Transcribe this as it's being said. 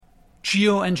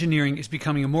Geoengineering is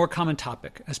becoming a more common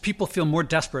topic as people feel more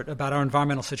desperate about our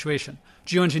environmental situation.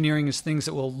 Geoengineering is things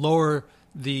that will lower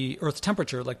the Earth's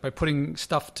temperature, like by putting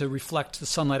stuff to reflect the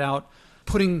sunlight out,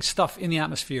 putting stuff in the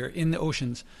atmosphere, in the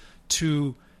oceans,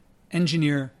 to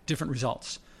engineer different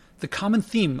results. The common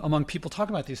theme among people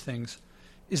talking about these things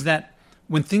is that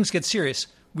when things get serious,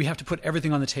 we have to put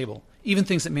everything on the table, even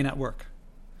things that may not work.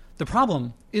 The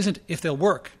problem isn't if they'll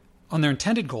work on their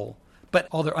intended goal, but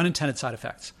all their unintended side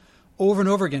effects. Over and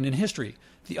over again in history,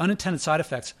 the unintended side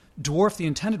effects dwarf the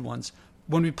intended ones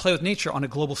when we play with nature on a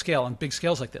global scale, on big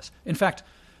scales like this. In fact,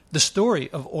 the story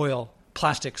of oil,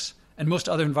 plastics, and most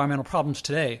other environmental problems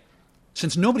today,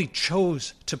 since nobody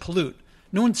chose to pollute,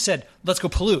 no one said, let's go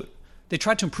pollute. They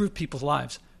tried to improve people's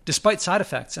lives, despite side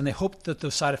effects, and they hoped that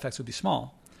those side effects would be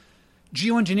small.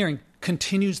 Geoengineering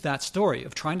continues that story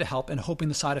of trying to help and hoping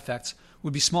the side effects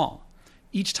would be small.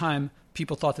 Each time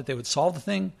people thought that they would solve the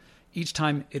thing, each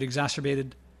time it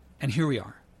exacerbated, and here we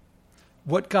are.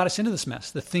 What got us into this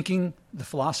mess? The thinking, the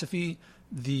philosophy,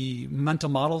 the mental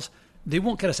models, they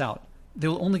won't get us out. They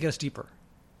will only get us deeper.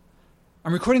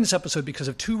 I'm recording this episode because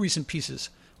of two recent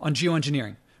pieces on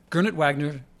geoengineering. Gernot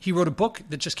Wagner, he wrote a book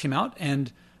that just came out,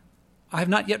 and I have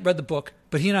not yet read the book,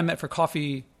 but he and I met for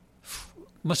coffee,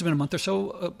 must have been a month or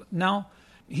so now.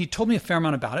 He told me a fair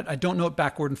amount about it. I don't know it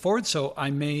backward and forward, so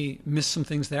I may miss some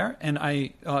things there. And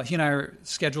he and I are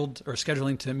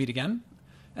scheduling to meet again,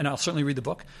 and I'll certainly read the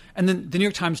book. And then the New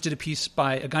York Times did a piece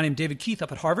by a guy named David Keith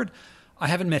up at Harvard. I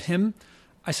haven't met him.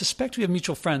 I suspect we have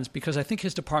mutual friends because I think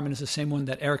his department is the same one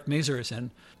that Eric Mazer is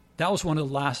in. That was one of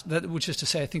the last, which is to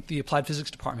say, I think the applied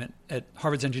physics department at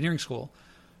Harvard's engineering school.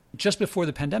 Just before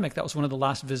the pandemic, that was one of the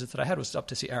last visits that I had, was up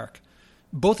to see Eric.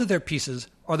 Both of their pieces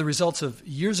are the results of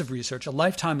years of research, a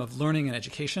lifetime of learning and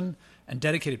education, and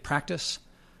dedicated practice.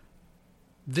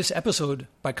 This episode,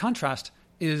 by contrast,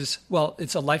 is, well,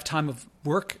 it's a lifetime of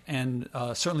work and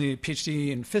certainly a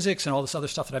PhD in physics and all this other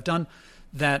stuff that I've done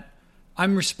that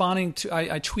I'm responding to.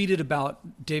 I tweeted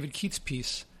about David Keith's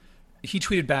piece. He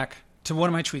tweeted back to one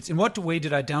of my tweets, in what way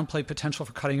did I downplay potential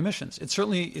for cutting emissions? It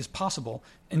certainly is possible,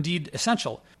 indeed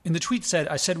essential. In the tweet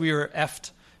I said we were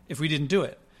effed if we didn't do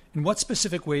it. In what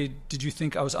specific way did you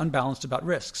think I was unbalanced about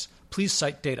risks? Please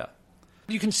cite data.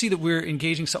 You can see that we're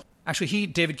engaging Actually,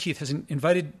 David Keith, has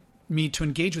invited me to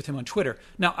engage with him on Twitter.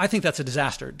 Now, I think that's a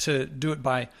disaster to do it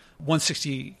by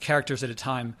 160 characters at a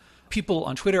time. People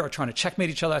on Twitter are trying to checkmate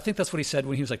each other. I think that's what he said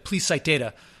when he was like, please cite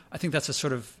data. I think that's a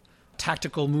sort of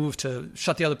tactical move to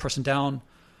shut the other person down.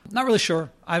 Not really sure.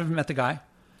 I haven't met the guy.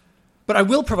 But I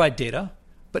will provide data,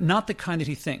 but not the kind that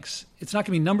he thinks. It's not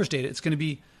going to be numbers data. It's going to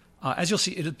be, as you'll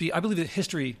see, I believe that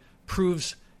history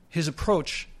proves his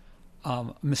approach a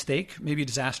mistake, maybe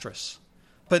disastrous.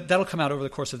 But that'll come out over the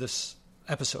course of this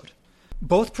episode.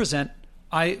 Both present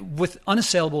with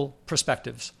unassailable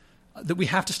perspectives that we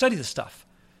have to study this stuff,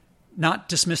 not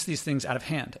dismiss these things out of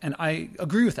hand. And I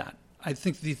agree with that. I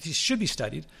think these should be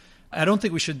studied. I don't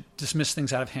think we should dismiss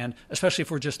things out of hand, especially if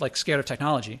we're just like scared of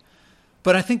technology.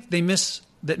 But I think they miss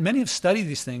that many have studied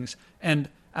these things and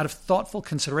out of thoughtful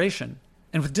consideration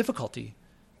and with difficulty,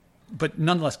 but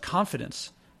nonetheless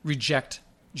confidence, reject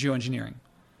geoengineering.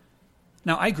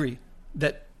 Now, I agree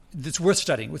that it's worth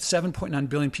studying. With 7.9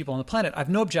 billion people on the planet, I have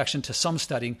no objection to some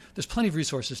studying. There's plenty of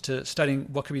resources to studying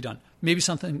what could be done. Maybe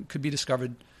something could be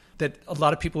discovered that a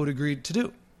lot of people would agree to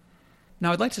do.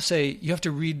 Now, I'd like to say you have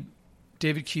to read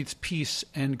David Keith's piece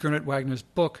and Gernot Wagner's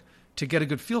book to get a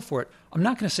good feel for it. I'm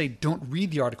not going to say don't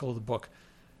read the article of the book.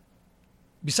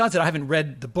 Besides that, I haven't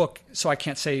read the book, so I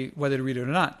can't say whether to read it or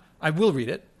not. I will read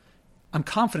it. I'm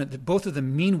confident that both of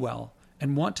them mean well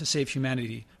and want to save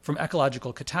humanity from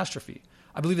ecological catastrophe.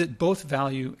 I believe that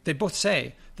they both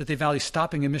say that they value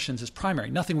stopping emissions as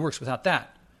primary. Nothing works without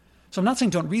that. So I'm not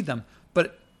saying don't read them,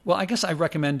 but, well, I guess I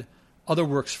recommend other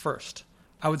works first.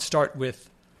 I would start with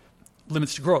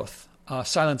Limits to Growth,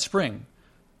 Silent Spring,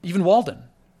 even Walden.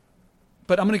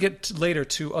 But I'm going to get later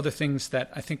to other things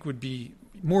that I think would be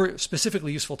more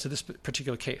specifically useful to this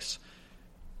particular case.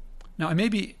 Now, I may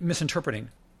be misinterpreting,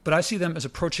 but I see them as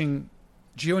approaching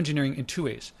geoengineering in two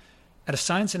ways. At a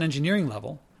science and engineering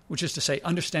level, which is to say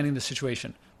understanding the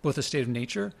situation, both the state of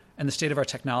nature and the state of our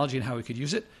technology and how we could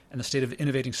use it, and the state of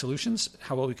innovating solutions,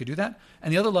 how well we could do that.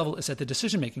 And the other level is at the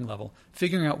decision-making level,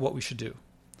 figuring out what we should do.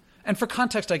 And for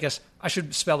context, I guess I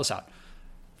should spell this out.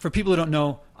 For people who don't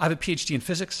know, I have a PhD in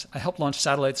physics. I helped launch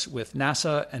satellites with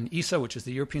NASA and ESA, which is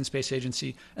the European Space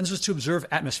Agency, and this was to observe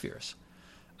atmospheres.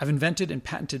 I've invented and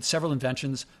patented several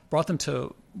inventions, brought them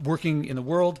to working in the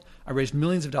world. I raised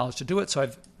millions of dollars to do it, so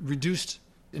I've reduced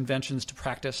inventions to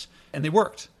practice, and they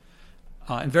worked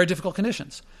in very difficult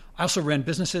conditions. I also ran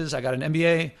businesses. I got an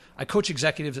MBA. I coach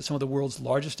executives at some of the world's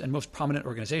largest and most prominent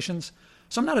organizations.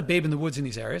 So I'm not a babe in the woods in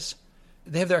these areas.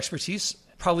 They have their expertise,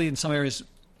 probably in some areas,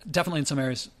 definitely in some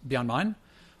areas beyond mine,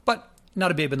 but not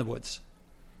a babe in the woods.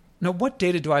 Now, what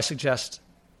data do I suggest,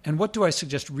 and what do I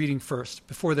suggest reading first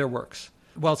before their works?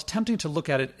 While it's tempting to look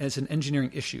at it as an engineering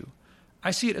issue,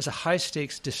 I see it as a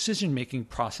high-stakes decision-making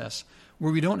process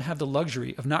where we don't have the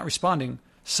luxury of not responding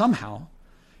somehow,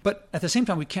 but at the same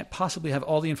time, we can't possibly have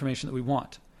all the information that we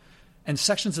want. And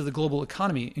sections of the global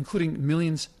economy, including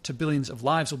millions to billions of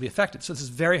lives, will be affected. So this is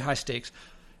very high stakes.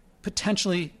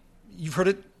 Potentially, you've heard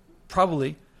it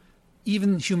probably,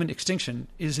 even human extinction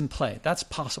is in play. That's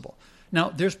possible. Now,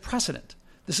 there's precedent.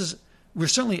 We're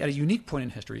certainly at a unique point in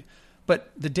history, but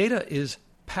the data is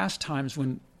past times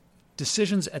when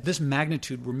decisions at this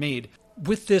magnitude were made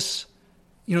with this,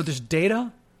 there's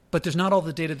data, but there's not all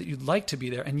the data that you'd like to be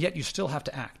there, and yet you still have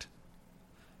to act.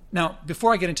 Now,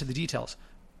 before I get into the details,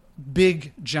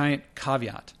 big, giant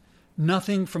caveat.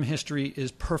 Nothing from history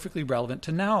is perfectly relevant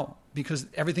to now because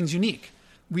everything's unique.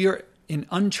 We are in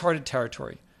uncharted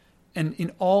territory. And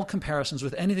in all comparisons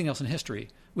with anything else in history,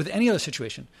 with any other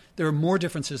situation, there are more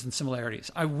differences than similarities.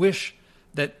 I wish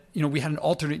that we had an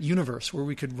alternate universe where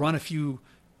we could run a few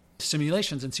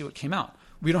simulations and see what came out.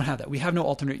 We don't have that. We have no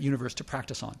alternate universe to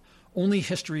practice on. Only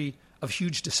history of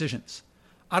huge decisions.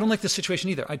 I don't like this situation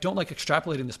either. I don't like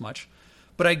extrapolating this much,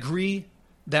 but I agree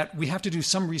that we have to do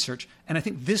some research, and I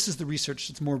think this is the research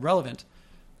that's more relevant.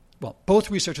 Well, both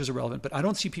researchers are relevant, but I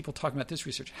don't see people talking about this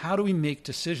research. How do we make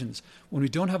decisions when we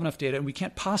don't have enough data and we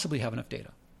can't possibly have enough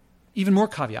data? Even more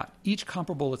caveat, each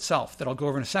comparable itself, that I'll go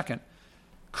over in a second,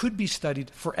 could be studied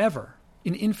forever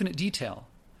in infinite detail.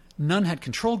 None had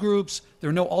control groups. There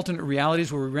were no alternate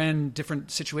realities where we ran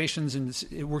different situations and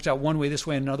it worked out one way this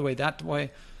way and another way that way.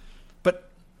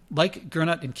 But like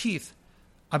Gernot and Keith,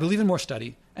 I believe in more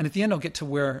study, and at the end I'll get to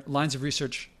where lines of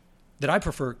research that I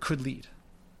prefer could lead.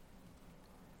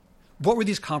 What were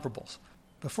these comparables?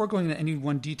 Before going into any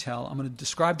one detail, I'm going to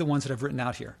describe the ones that I've written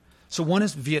out here. So one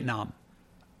is Vietnam.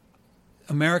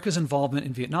 America's involvement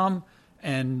in Vietnam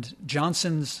and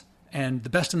Johnson's and the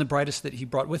best and the brightest that he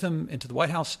brought with him into the White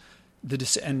House,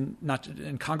 and not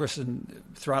in Congress and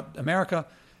throughout America,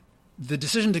 the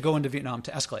decision to go into Vietnam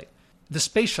to escalate. The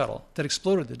space shuttle that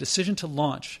exploded, the decision to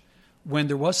launch when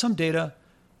there was some data,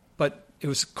 but it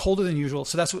was colder than usual.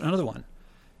 So that's another one.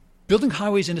 Building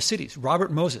highways into cities.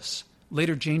 Robert Moses,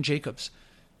 later Jane Jacobs.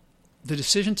 The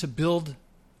decision to build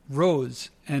roads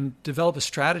and develop a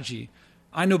strategy.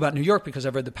 I know about New York because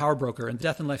I've read The Power Broker and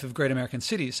Death and Life of Great American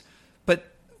Cities. But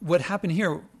what happened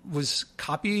here was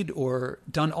copied or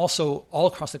done also all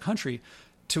across the country.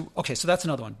 So that's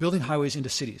another one. Building highways into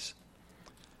cities.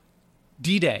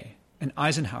 D-Day and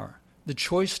Eisenhower. The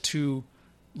choice to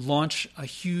launch a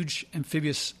huge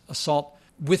amphibious assault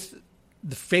with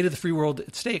the fate of the free world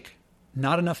at stake.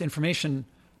 Not enough information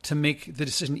to make the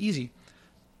decision easy.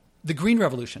 The Green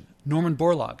Revolution, Norman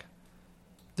Borlaug.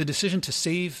 The decision to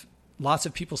save lots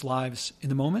of people's lives in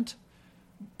the moment,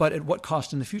 but at what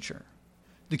cost in the future?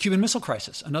 The Cuban Missile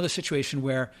Crisis, another situation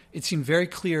where it seemed very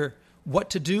clear what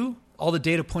to do. All the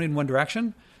data pointed in one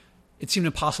direction. It seemed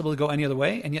impossible to go any other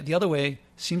way, and yet the other way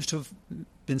seems to have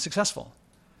been successful.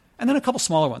 And then a couple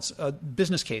smaller ones. A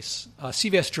business case,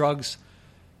 CVS Drugs,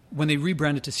 when they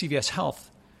rebranded to CVS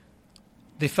Health,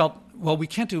 they felt, well, we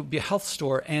can't be a health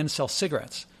store and sell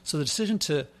cigarettes. So the decision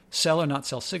to sell or not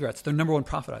sell cigarettes, their number one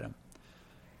profit item.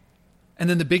 And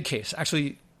then the big case,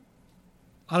 actually,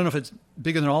 I don't know if it's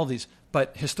bigger than all of these,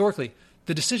 but historically,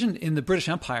 the decision in the British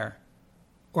Empire,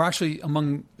 or actually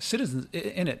among citizens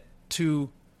in it,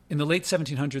 in the late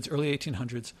 1700s, early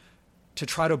 1800s, to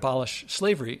try to abolish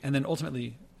slavery, and then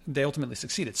they ultimately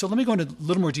succeeded. So let me go into a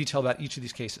little more detail about each of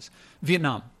these cases.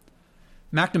 Vietnam,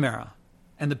 McNamara,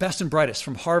 and the best and brightest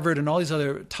from Harvard and all these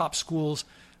other top schools.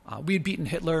 We had beaten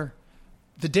Hitler.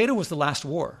 The data was the last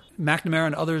war. McNamara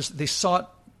and others, they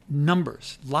sought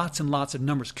numbers, lots and lots of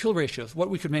numbers, kill ratios, what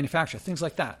we could manufacture, things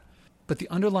like that. But the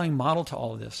underlying model to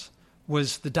all of this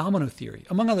was the domino theory,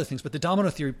 among other things, but the domino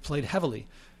theory played heavily.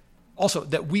 Also,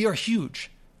 that we are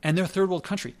huge and they're a third world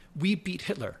country. We beat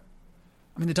Hitler.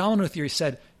 I mean, the domino theory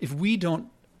said, if we don't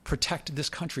protect this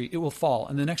country, it will fall,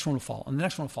 and the next one will fall, and the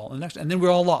next one will fall, and then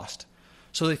we're all lost.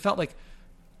 So they felt like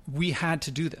we had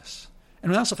to do this.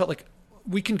 And we also felt like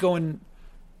we can go and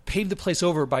pave the place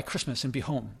over by Christmas and be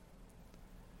home.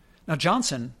 Now,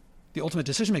 Johnson, the ultimate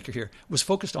decision maker here, was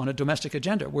focused on a domestic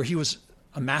agenda where he was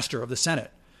a master of the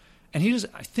Senate. And he was,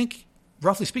 I think,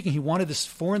 roughly speaking, he wanted this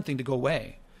foreign thing to go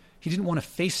away. He didn't want to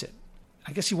face it.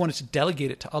 I guess he wanted to delegate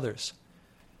it to others.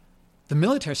 The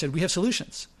military said, we have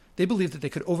solutions. They believed that they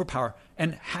could overpower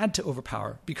and had to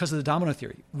overpower because of the domino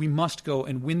theory. We must go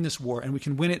and win this war, and we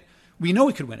can win it. We know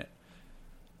we could win it.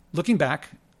 Looking back,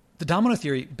 the domino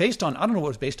theory, based on, I don't know what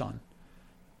it was based on.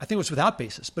 I think it was without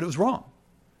basis, but it was wrong.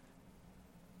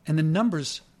 And the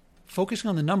numbers, focusing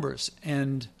on the numbers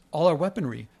and all our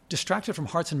weaponry, distracted from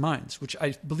hearts and minds, which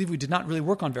I believe we did not really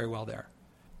work on very well there.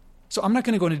 So I'm not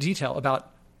going to go into detail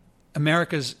about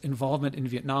America's involvement in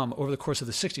Vietnam over the course of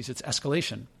the 60s, its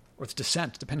escalation or its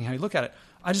descent, depending how you look at it.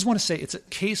 I just want to say it's a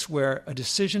case where a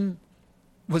decision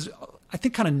was, I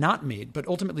think, kind of not made, but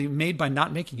ultimately made by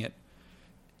not making it,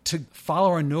 to follow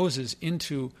our noses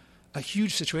into a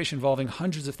huge situation involving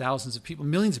hundreds of thousands of people,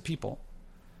 millions of people.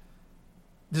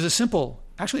 There's a simple,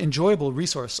 actually enjoyable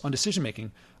resource on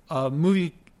decision-making, a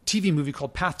TV movie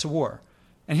called Path to War.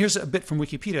 And here's a bit from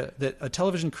Wikipedia that a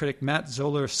television critic, Matt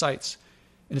Zoller, cites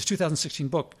in his 2016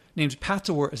 book, named Path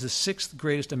to War as the 6th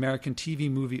greatest American TV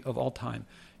movie of all time.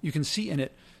 You can see in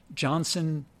it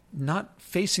Johnson not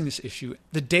facing this issue.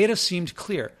 The data seemed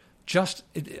clear.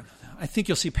 I think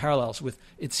you'll see parallels with,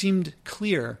 it seemed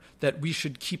clear that we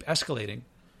should keep escalating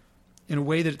in a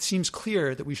way that it seems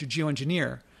clear that we should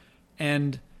geoengineer,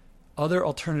 and other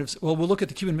alternatives. Well, we'll look at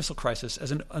the Cuban Missile Crisis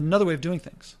as another way of doing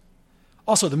things.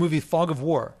 Also, the movie Fog of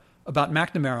War about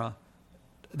McNamara,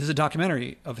 there's a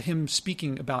documentary of him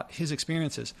speaking about his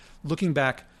experiences, looking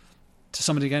back to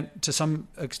some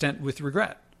extent with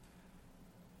regret.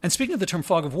 And speaking of the term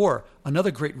fog of war,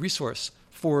 another great resource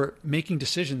for making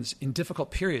decisions in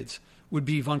difficult periods would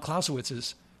be von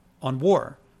Clausewitz's On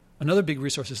War. Another big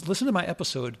resource is listen to my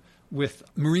episode with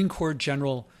Marine Corps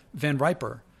General Van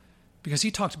Riper, because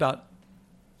he talked about,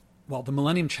 the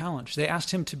Millennium Challenge. They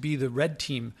asked him to be the red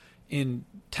team in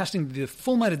testing the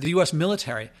full might of the U.S.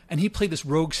 military, and he played this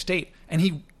rogue state, and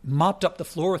he mopped up the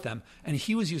floor with them, and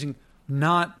he was using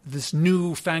not this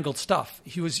newfangled stuff.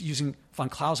 He was using von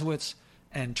Clausewitz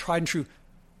and tried and true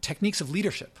techniques of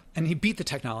leadership, and he beat the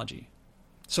technology.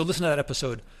 So listen to that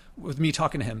episode with me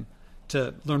talking to him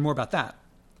to learn more about that.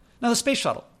 Now, the space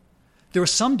shuttle. There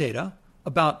was some data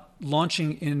about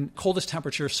launching in coldest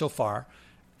temperatures so far.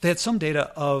 They had some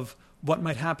data of what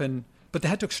might happen, but they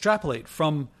had to extrapolate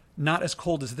from not as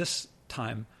cold as this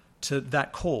time to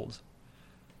that cold.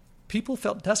 People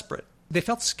felt desperate. They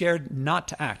felt scared not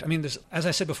to act. I mean, as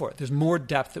I said before, there's more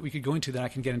depth that we could go into than I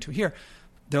can get into here.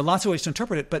 There are lots of ways to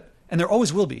interpret it, and there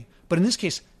always will be. But in this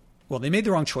case, they made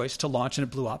the wrong choice to launch and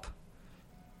it blew up.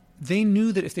 They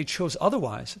knew that if they chose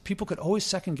otherwise, people could always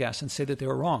second guess and say that they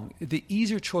were wrong. The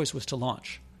easier choice was to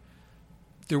launch.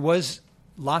 There was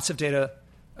lots of data.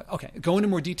 Okay, go into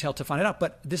more detail to find it out,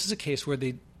 but this is a case where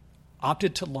they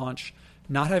opted to launch,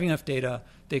 not having enough data.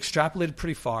 They extrapolated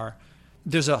pretty far.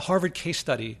 There's a Harvard case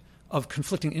study of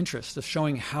conflicting interests of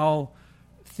showing how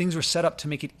things were set up to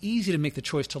make it easy to make the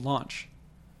choice to launch.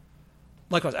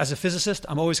 Likewise, as a physicist,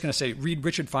 I'm always going to say, read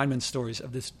Richard Feynman's stories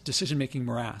of this decision-making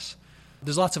morass.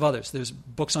 There's lots of others. There's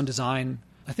books on design.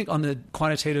 I think on the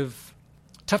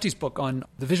Tufte's book on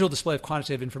the visual display of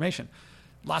quantitative information.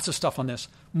 Lots of stuff on this,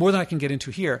 more than I can get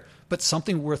into here, but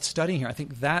something worth studying here. I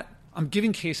think that I'm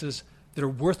giving cases that are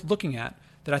worth looking at,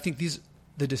 that I think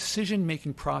the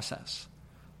decision-making process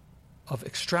of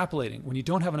extrapolating when you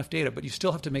don't have enough data, but you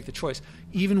still have to make the choice,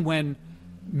 even when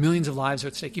millions of lives are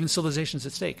at stake, even civilizations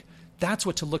at stake. That's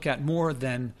what to look at more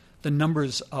than the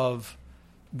numbers of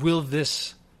will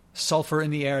this sulfur in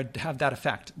the air have that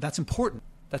effect. That's important.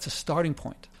 That's a starting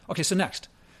point. Okay, so next,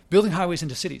 building highways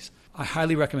into cities. I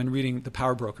highly recommend reading The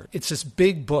Power Broker. It's this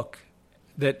big book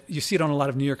that you see it on a lot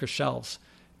of New Yorker shelves.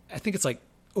 I think it's like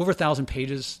over 1,000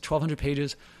 pages, 1,200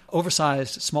 pages,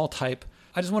 oversized, small type.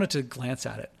 I just wanted to glance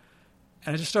at it.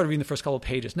 And I just started reading the first couple of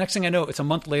pages. Next thing I know, it's a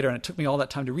month later, and it took me all that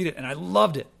time to read it, and I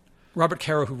loved it. Robert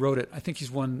Caro, who wrote it, I think he's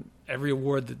won every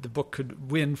award that the book could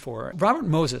win for. Robert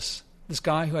Moses, this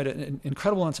guy who had an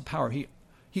incredible ounce of power,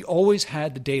 he always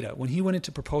had the data. When he went in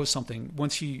to propose something,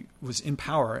 once he was in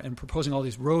power and proposing all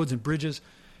these roads and bridges,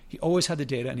 he always had the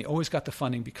data and he always got the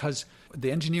funding because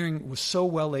the engineering was so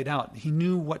well laid out. He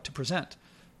knew what to present.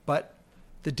 But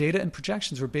the data and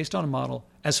projections were based on a model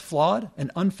as flawed and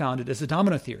unfounded as the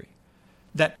domino theory,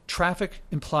 that traffic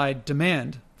implied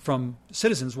demand from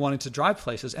citizens wanting to drive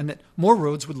places and that more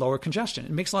roads would lower congestion.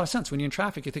 It makes a lot of sense. When you're in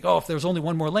traffic, you think, if there was only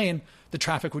one more lane, the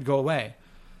traffic would go away.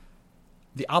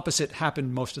 The opposite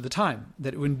happened most of the time,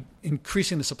 that when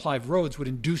increasing the supply of roads would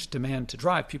induce demand to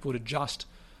drive, people would adjust.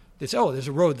 They'd say, there's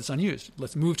a road that's unused.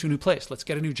 Let's move to a new place. Let's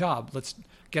get a new job. Let's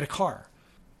get a car.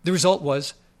 The result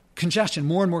was congestion,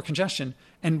 more and more congestion.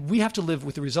 And we have to live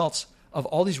with the results of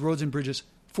all these roads and bridges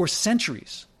for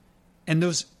centuries. And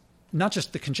those, not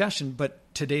just the congestion, but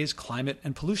today's climate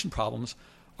and pollution problems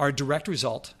are a direct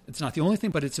result. It's not the only thing,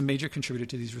 but it's a major contributor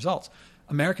to these results.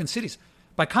 American cities.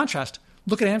 By contrast,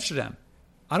 look at Amsterdam.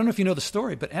 I don't know if you know the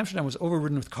story, but Amsterdam was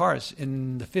overridden with cars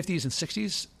in the 50s and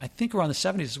 60s. I think around the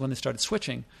 70s is when they started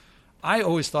switching. I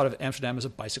always thought of Amsterdam as a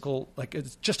bicycle, like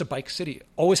it's just a bike city.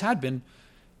 Always had been.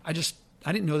 I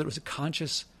didn't know that it was a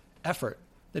conscious effort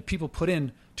that people put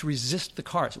in to resist the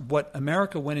cars. What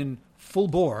America went in full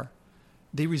bore,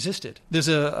 they resisted. There's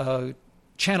a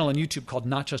channel on YouTube called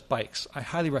Not Just Bikes. I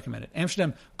highly recommend it.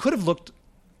 Amsterdam could have looked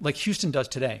like Houston does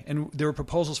today, and there were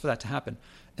proposals for that to happen.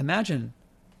 Imagine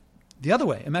the other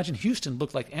way. Imagine Houston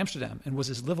looked like Amsterdam and was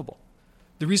as livable.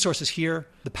 The resources here,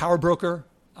 The Power Broker.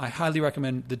 I highly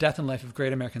recommend The Death and Life of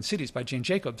Great American Cities by Jane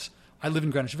Jacobs. I live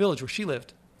in Greenwich Village where she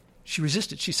lived. She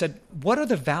resisted. She said, what are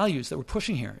the values that we're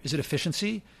pushing here? Is it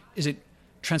efficiency? Is it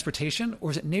transportation?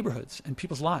 Or is it neighborhoods and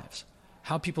people's lives?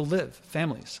 How people live,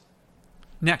 families.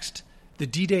 Next, the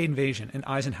D-Day invasion in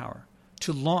Eisenhower.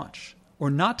 To launch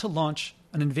or not to launch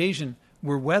an invasion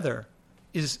where weather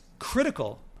is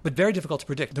critical but very difficult to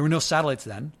predict. There were no satellites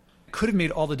then. It could have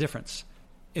made all the difference.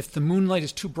 If the moonlight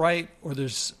is too bright or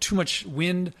there's too much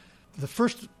wind, the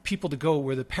first people to go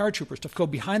were the paratroopers to go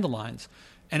behind the lines.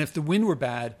 And if the wind were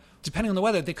bad, depending on the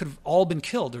weather, they could have all been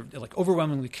killed, or like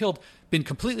overwhelmingly killed, been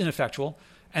completely ineffectual.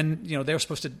 And they were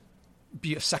supposed to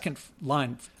be a second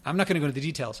line. I'm not going to go into the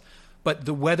details, but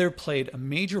the weather played a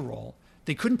major role.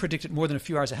 They couldn't predict it more than a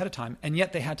few hours ahead of time, and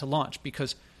yet they had to launch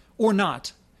because, or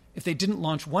not, if they didn't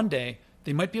launch one day,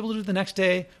 they might be able to do it the next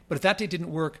day, but if that day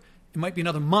didn't work, it might be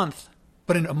another month.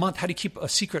 But in a month, how do you keep a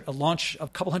secret, a launch of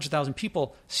a couple 100,000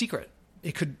 people secret?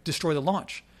 It could destroy the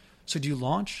launch. So do you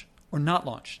launch or not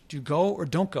launch? Do you go or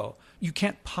don't go? You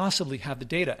can't possibly have the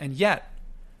data. And yet,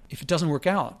 if it doesn't work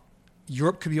out,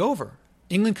 Europe could be over.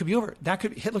 England could be over.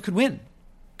 Hitler could win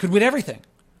everything.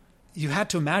 You had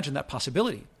to imagine that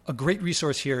possibility. A great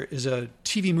resource here is a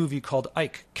TV movie called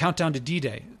Ike, Countdown to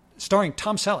D-Day, starring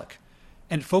Tom Selleck.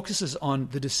 And it focuses on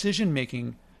the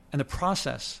decision-making and the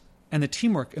process and the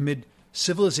teamwork amid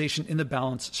civilization in the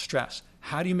balance stress.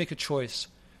 How do you make a choice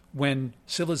when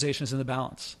civilization is in the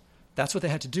balance? That's what they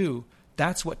had to do.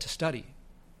 That's what to study.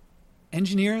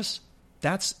 Engineers,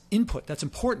 that's input. That's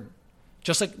important.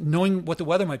 Just like knowing what the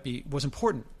weather might be was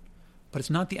important. But it's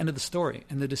not the end of the story.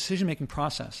 And the decision-making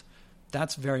process,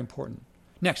 that's very important.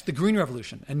 Next, the Green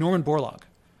Revolution and Norman Borlaug.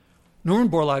 Norman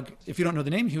Borlaug, if you don't know the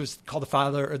name, he was called the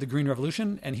father of the Green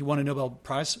Revolution, and he won a Nobel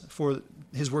Prize for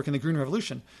his work in the Green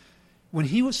Revolution. When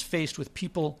he was faced with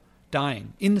people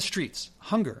dying in the streets,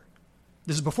 hunger,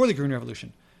 this is before the Green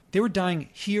Revolution, they were dying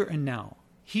here and now.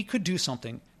 He could do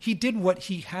something. He did what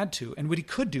he had to and what he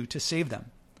could do to save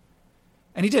them.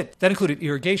 And he did. That included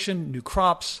irrigation, new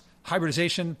crops,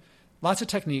 hybridization, lots of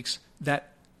techniques that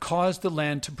caused the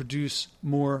land to produce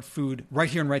more food right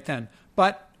here and right then.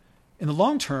 But in the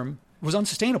long term, it was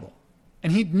unsustainable.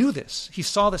 And he knew this. He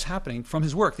saw this happening from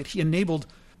his work, that he enabled,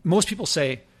 most people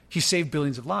say, he saved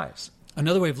billions of lives.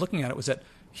 Another way of looking at it was that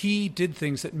he did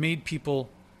things that made people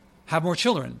have more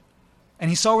children. And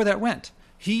he saw where that went.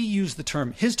 He used the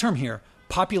term, his term here,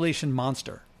 population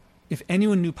monster. If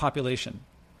anyone knew population,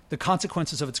 the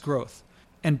consequences of its growth,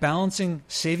 and balancing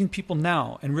saving people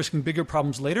now and risking bigger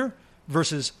problems later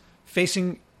versus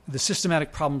facing the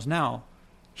systematic problems now,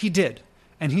 he did.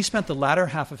 And he spent the latter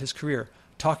half of his career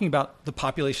talking about the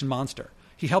population monster.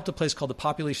 He helped a place called the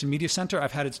Population Media Center.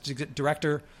 I've had its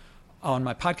director on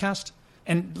my podcast,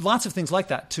 and lots of things like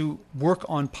that to work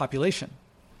on population.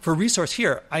 For a resource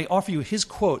here, I offer you his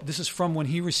quote. This is from when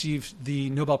he received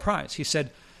the Nobel Prize. He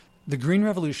said, "The Green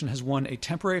Revolution has won a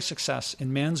temporary success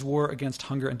in man's war against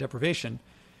hunger and deprivation.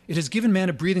 It has given man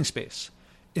a breathing space.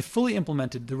 If fully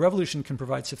implemented, the revolution can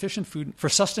provide sufficient food for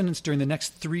sustenance during the next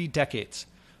 3 decades.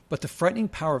 But the frightening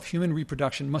power of human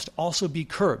reproduction must also be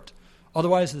curbed.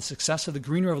 Otherwise, the success of the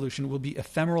Green Revolution will be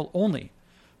ephemeral only.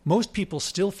 Most people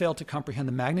still fail to comprehend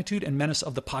the magnitude and menace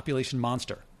of the population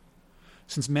monster.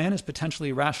 Since man is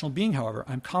potentially a rational being, however,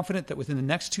 I'm confident that within the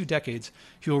next 2 decades,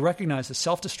 he will recognize the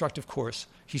self-destructive course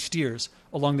he steers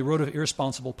along the road of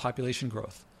irresponsible population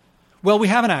growth." Well, we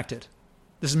haven't acted.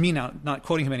 This is me now, not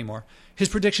quoting him anymore. His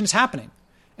prediction is happening.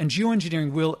 And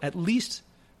geoengineering will at least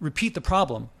repeat the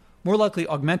problem, more likely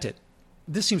augment it.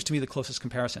 This seems to me the closest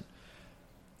comparison.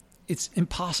 It's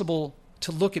impossible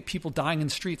to look at people dying in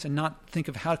the streets and not think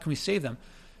of how can we save them.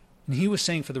 And he was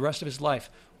saying for the rest of his life,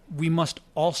 we must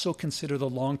also consider the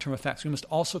long-term effects. We must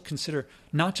also consider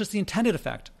not just the intended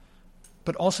effect,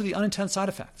 but also the unintended side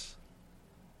effects.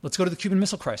 Let's go to the Cuban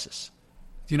Missile Crisis.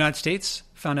 The United States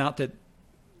found out that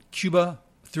Cuba,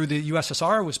 through the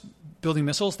USSR, was building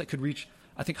missiles that could reach,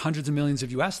 I think, hundreds of millions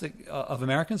of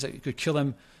Americans, that could kill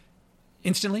them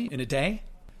instantly in a day.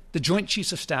 The Joint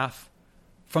Chiefs of Staff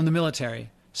from the military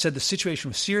said the situation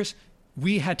was serious.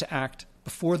 We had to act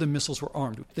before the missiles were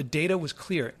armed. The data was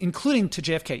clear, including to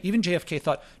JFK. Even JFK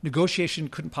thought negotiation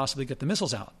couldn't possibly get the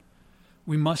missiles out.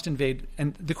 We must invade.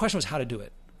 And the question was how to do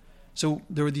it. So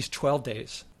there were these 12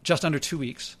 days, just under 2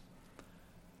 weeks.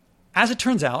 As it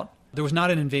turns out, there was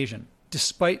not an invasion,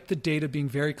 despite the data being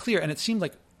very clear. And it seemed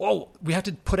like, oh, we have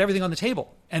to put everything on the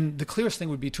table. And the clearest thing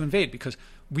would be to invade because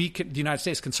the United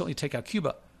States can certainly take out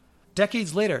Cuba.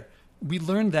 Decades later, we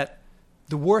learned that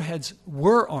the warheads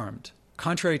were armed,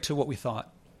 contrary to what we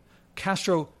thought.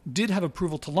 Castro did have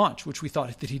approval to launch, which we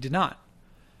thought that he did not.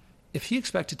 If he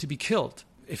expected to be killed,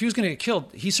 if he was going to get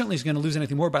killed, he certainly is going to lose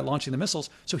anything more by launching the missiles.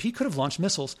 So he could have launched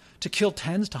missiles to kill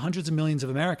tens to hundreds of millions of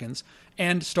Americans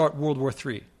and start World War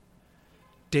III.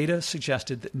 Data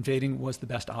suggested that invading was the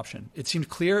best option. It seemed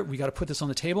clear we got to put this on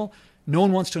the table. No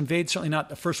one wants to invade, certainly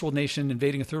not a first world nation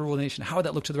invading a third world nation. How would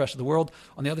that look to the rest of the world?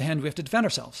 On the other hand, we have to defend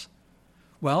ourselves.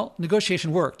 Well,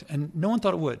 negotiation worked, and no one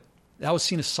thought it would. That was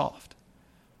seen as soft.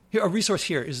 Here, a resource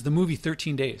here is the movie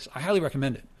 13 Days. I highly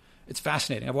recommend it. It's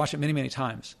fascinating. I've watched it many, many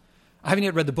times. I haven't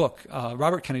yet read the book,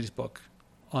 Robert Kennedy's book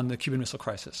on the Cuban Missile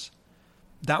Crisis.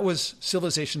 That was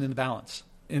civilization in the balance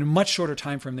in a much shorter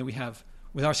time frame than we have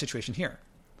with our situation here.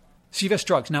 CVS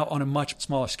Drugs, now on a much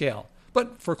smaller scale.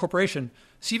 But for a corporation,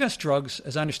 CVS Drugs,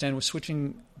 as I understand, was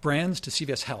switching brands to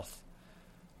CVS Health.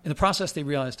 In the process, they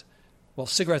realized, well,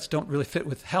 cigarettes don't really fit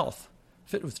with health,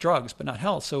 fit with drugs, but not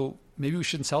health, so maybe we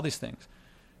shouldn't sell these things.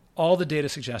 All the data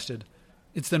suggested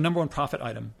it's the number one profit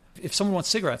item. If someone wants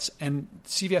cigarettes and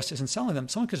CVS isn't selling them,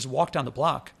 someone could just walk down the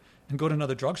block and go to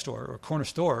another drugstore or corner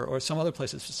store or some other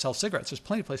places to sell cigarettes. There's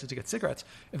plenty of places to get cigarettes.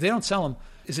 If they don't sell them,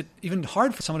 is it even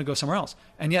hard for someone to go somewhere else?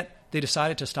 And yet they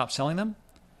decided to stop selling them.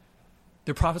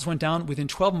 Their profits went down within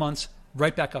 12 months,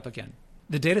 right back up again.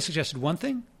 The data suggested one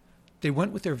thing. They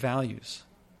went with their values.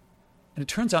 And it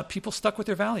turns out people stuck with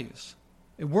their values.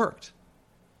 It worked.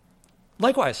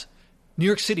 Likewise, New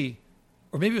York City,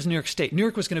 or maybe it was New York State. New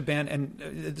York was going to ban, and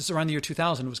this is around the year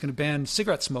 2000, was going to ban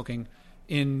cigarette smoking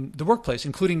in the workplace,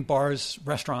 including bars,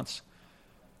 restaurants.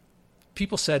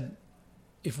 People said,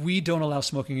 if we don't allow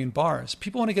smoking in bars,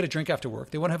 people want to get a drink after work.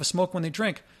 They want to have a smoke when they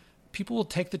drink. People will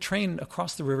take the train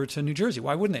across the river to New Jersey.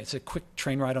 Why wouldn't they? It's a quick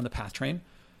train ride on the PATH train.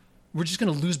 We're just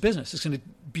going to lose business. It's going to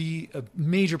be a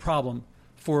major problem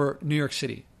for New York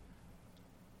City.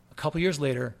 A couple years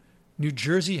later, New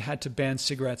Jersey had to ban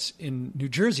cigarettes in New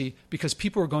Jersey because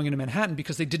people were going into Manhattan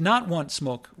because they did not want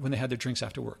smoke when they had their drinks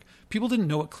after work. People didn't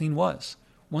know what clean was.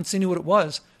 Once they knew what it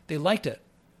was, they liked it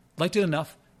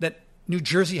enough that New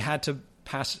Jersey had to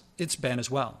pass its ban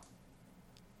as well.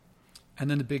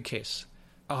 And then the big case.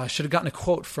 I should have gotten a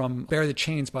quote from Bury the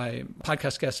Chains by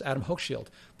podcast guest Adam Hochschild.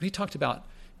 But he talked about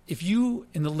if you,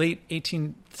 in the late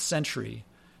 18th century,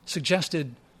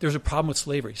 suggested there was a problem with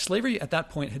slavery. Slavery at that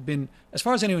point had been, as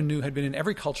far as anyone knew, had been in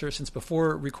every culture since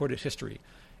before recorded history.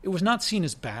 It was not seen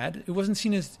as bad. It wasn't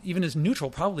seen as even as neutral,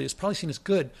 probably. It's probably seen as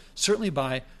good, certainly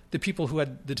by the people who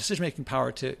had the decision-making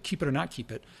power to keep it or not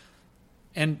keep it.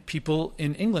 And people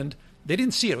in England, they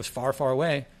didn't see it. It was far, far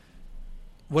away.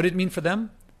 What did it mean for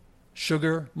them?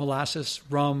 Sugar, molasses,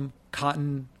 rum,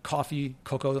 cotton, coffee,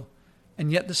 cocoa.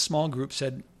 And yet this small group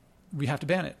said, we have to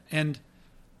ban it. And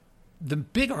the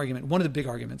big argument, one of the big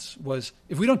arguments was,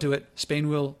 if we don't do it, Spain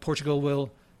will, Portugal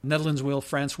will, Netherlands will,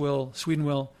 France will, Sweden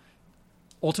will.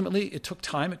 Ultimately, it took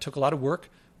time. It took a lot of work.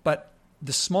 But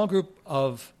the small group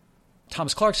of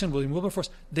Thomas Clarkson, William Wilberforce,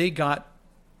 they got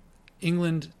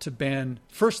England to ban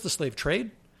first the slave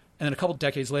trade, and then a couple of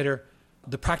decades later,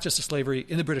 the practice of slavery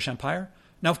in the British Empire.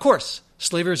 Now, of course,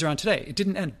 slavery is around today. It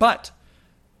didn't end, but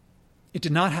it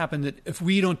did not happen that if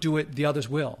we don't do it, the others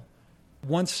will.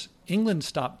 Once England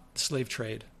stopped the slave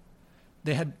trade,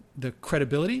 they had the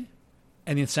credibility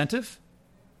and the incentive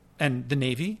and the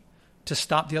navy to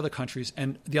stop the other countries,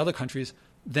 and the other countries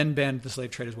then banned the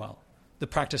slave trade as well. The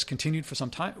practice continued for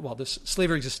some time. Well, this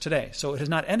slavery exists today, so it has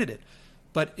not ended it.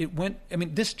 But it went,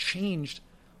 this changed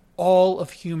all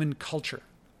of human culture.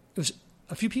 It was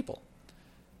a few people.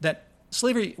 That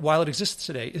slavery, while it exists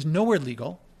today, is nowhere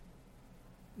legal.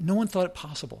 No one thought it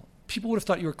possible. People would have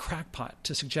thought you were a crackpot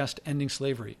to suggest ending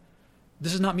slavery.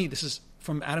 This is not me. This is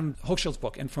from Adam Hochschild's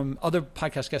book and from other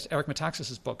podcast guest Eric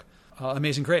Metaxas' book,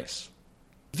 Amazing Grace.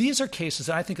 These are cases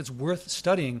that I think it's worth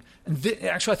studying. And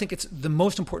actually, I think it's the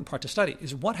most important part to study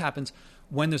is what happens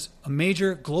when there's a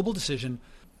major global decision,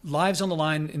 lives on the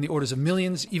line in the orders of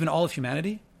millions, even all of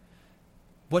humanity.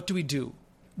 What do we do?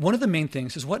 One of the main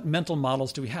things is what mental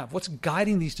models do we have? What's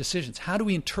guiding these decisions? How do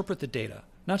we interpret the data?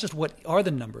 Not just what are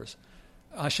the numbers.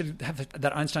 I should have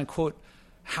that Einstein quote,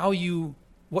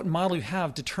 what model you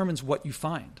have determines what you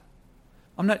find.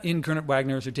 I'm not in Gernot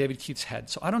Wagner's or David Keith's head,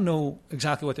 so I don't know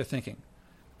exactly what they're thinking.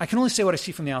 I can only say what I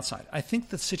see from the outside. I think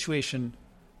the situation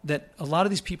that a lot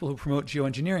of these people who promote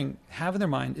geoengineering have in their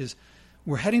mind is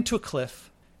we're heading to a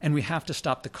cliff and we have to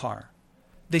stop the car.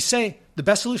 They say the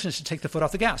best solution is to take the foot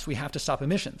off the gas. We have to stop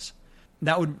emissions.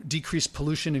 That would decrease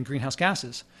pollution and greenhouse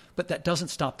gases, but that doesn't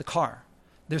stop the car.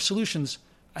 Their solutions,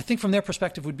 I think from their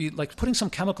perspective, would be like putting some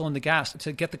chemical in the gas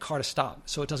to get the car to stop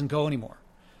so it doesn't go anymore.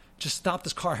 Just stop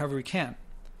this car however we can.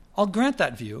 I'll grant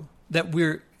that view, that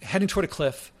we're heading toward a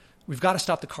cliff. We've got to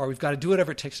stop the car. We've got to do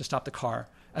whatever it takes to stop the car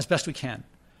as best we can.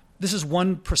 This is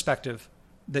one perspective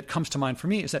that comes to mind for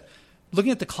me, is that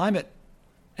looking at the climate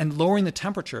and lowering the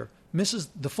temperature misses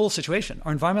the full situation.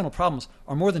 Our environmental problems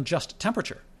are more than just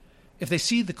temperature. If they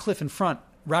see the cliff in front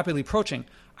rapidly approaching,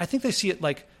 I think they see it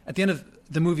like at the end of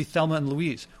the movie Thelma and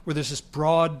Louise, where there's this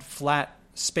broad, flat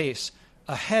space.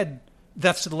 Ahead,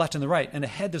 that's to the left and the right, and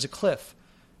ahead there's a cliff.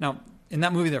 Now, in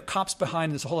that movie, there are cops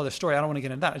behind. There's a whole other story. I don't want to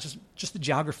get into that. It's just the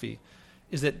geography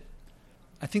is that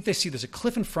I think they see there's a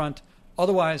cliff in front.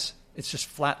 Otherwise, it's just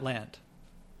flat land.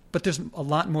 But there's a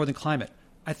lot more than climate.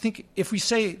 I think if we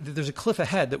say that there's a cliff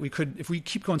ahead that we could, if we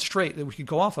keep going straight, that we could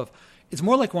go off of, it's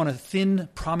more like on a thin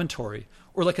promontory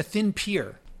or like a thin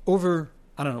pier over,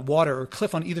 I don't know, water or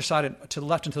cliff on either side to the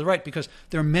left and to the right, because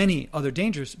there are many other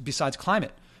dangers besides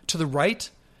climate. To the right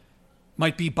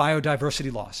might be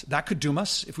biodiversity loss. That could doom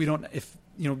us if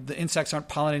the insects aren't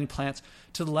pollinating plants.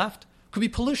 To the left could be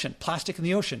pollution, plastic in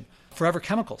the ocean, forever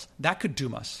chemicals. That could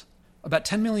doom us. About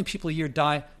 10 million people a year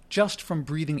die just from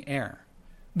breathing air.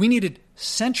 We needed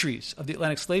centuries of the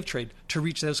Atlantic slave trade to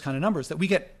reach those kind of numbers that we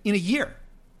get in a year.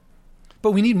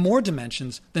 But we need more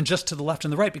dimensions than just to the left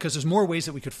and the right, because there's more ways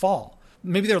that we could fall.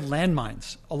 Maybe there are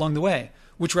landmines along the way,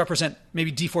 which represent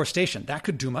maybe deforestation. That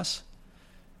could doom us.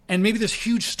 And maybe there's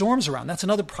huge storms around. That's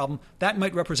another problem. That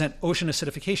might represent ocean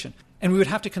acidification. And we would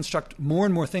have to construct more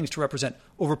and more things to represent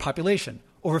overpopulation,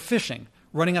 overfishing,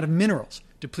 running out of minerals,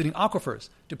 depleting aquifers,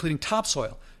 depleting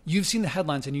topsoil. You've seen the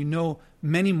headlines and you know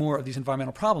many more of these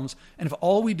environmental problems. And if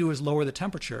all we do is lower the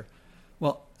temperature,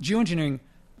 well, geoengineering,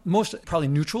 most probably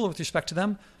neutral with respect to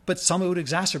them, but some it would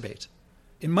exacerbate.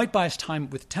 It might buy us time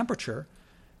with temperature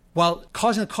while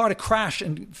causing the car to crash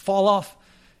and fall off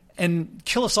and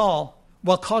kill us all,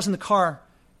 while causing the car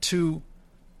to,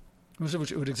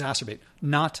 which it would exacerbate,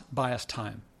 not buy us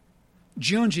time.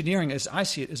 Geoengineering, as I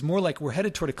see it, is more like we're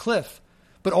headed toward a cliff,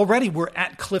 but already we're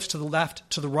at cliffs to the left,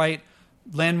 to the right,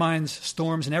 landmines,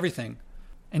 storms, and everything.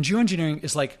 And geoengineering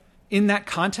is like, in that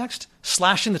context,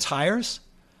 slashing the tires,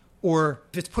 or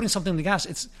if it's putting something in the gas,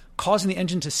 it's causing the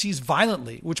engine to seize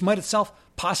violently, which might itself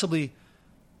possibly,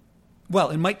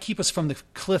 it might keep us from the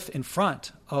cliff in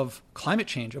front of climate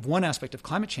change, of one aspect of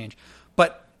climate change,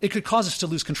 but it could cause us to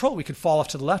lose control. We could fall off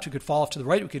to the left, we could fall off to the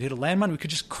right, we could hit a landmine, we could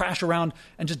just crash around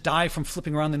and just die from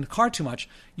flipping around in the car too much,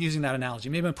 using that analogy.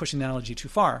 Maybe I'm pushing the analogy too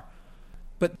far.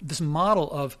 But this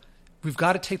model of we've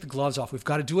got to take the gloves off, we've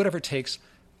got to do whatever it takes.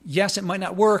 Yes, it might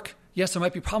not work. Yes, there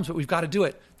might be problems, but we've got to do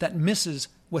it. That misses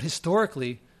what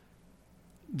historically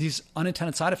these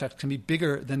unintended side effects can be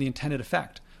bigger than the intended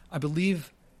effect. I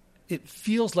believe it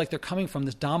feels like they're coming from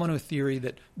this domino theory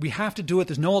that we have to do it.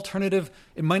 There's no alternative.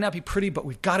 It might not be pretty, but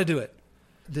we've got to do it.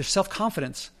 There's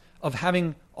self-confidence of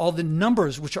having all the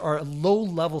numbers, which are a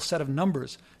low-level set of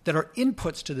numbers that are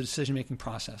inputs to the decision-making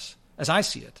process, as I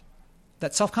see it.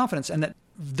 That self-confidence and that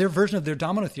their version of their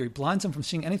domino theory blinds them from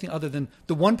seeing anything other than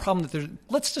the one problem that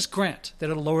let's just grant that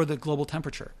it'll lower the global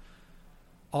temperature.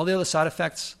 All the other side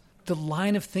effects, the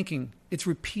line of thinking, it's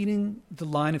repeating the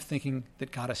line of thinking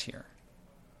that got us here.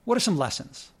 What are some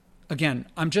lessons? Again,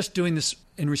 I'm just doing this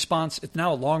in response. It's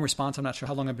now a long response. I'm not sure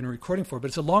how long I've been recording for, but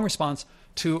it's a long response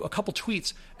to a couple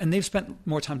tweets, and they've spent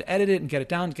more time to edit it and get it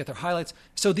down, to get their highlights.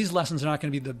 So these lessons are not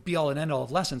going to be the be-all and end-all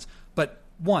of lessons. But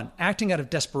one, acting out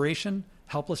of desperation,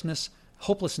 helplessness,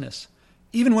 hopelessness,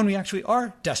 even when we actually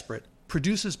are desperate,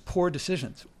 produces poor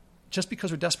decisions. Just because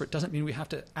we're desperate doesn't mean we have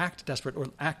to act desperate or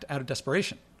act out of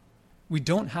desperation. We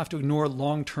don't have to ignore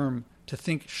long-term to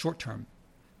think short-term.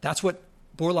 That's what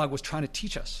Borlaug was trying to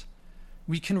teach us.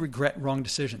 We can regret wrong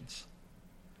decisions.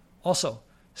 Also,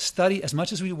 study, as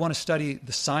much as we want to study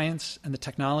the science and the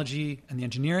technology and the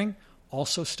engineering,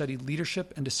 also study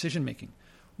leadership and decision-making.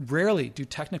 Rarely do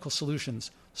technical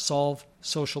solutions solve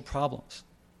social problems.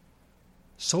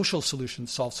 Social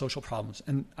solutions solve social problems.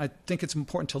 And I think it's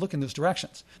important to look in those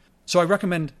directions. So I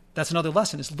recommend, that's another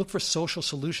lesson, is look for social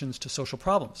solutions to social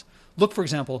problems. Look, for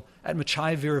example, at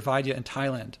Machai Viravaidya in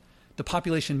Thailand, the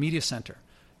Population Media Center.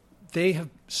 they have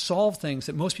solved things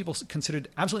that most people considered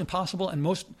absolutely impossible. And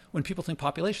when people think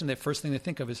population, the first thing they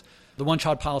think of is the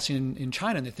one-child policy in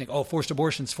China. And they think, oh, forced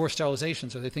abortions, forced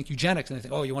sterilizations, or they think eugenics. And they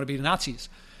think, oh, you want to be Nazis.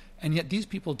 And yet these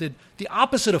people did the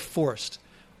opposite of forced,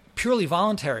 purely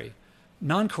voluntary,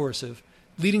 non-coercive,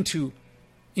 leading to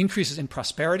increases in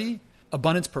prosperity,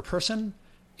 abundance per person,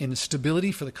 in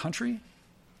stability for the country.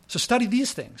 So study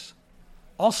these things.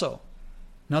 Also,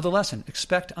 another lesson,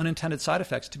 expect unintended side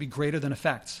effects to be greater than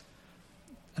effects.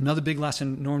 Another big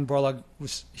lesson Norman Borlaug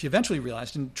he eventually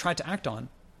realized and tried to act on.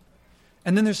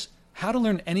 And then there's how to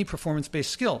learn any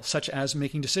performance-based skill, such as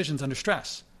making decisions under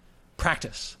stress.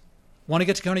 Practice. Want to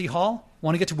get to Carnegie Hall?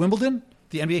 Want to get to Wimbledon,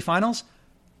 the NBA Finals?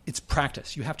 It's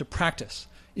practice. You have to practice.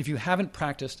 If you haven't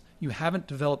practiced, you haven't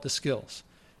developed the skills.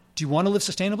 Do you want to live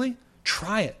sustainably?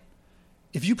 Try it.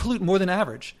 If you pollute more than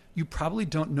average, you probably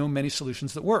don't know many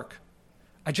solutions that work.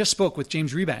 I just spoke with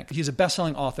James Rebank. He's a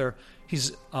best-selling author.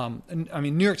 He's,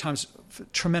 New York Times,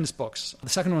 tremendous books. The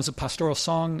second one was A Pastoral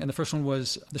Song, and the first one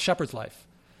was The Shepherd's Life.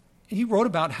 He wrote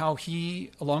about how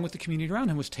he, along with the community around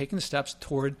him, was taking the steps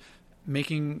toward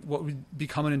making what would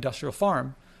become an industrial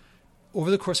farm. Over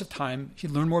the course of time, he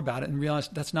learned more about it and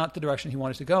realized that's not the direction he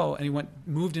wanted to go, and he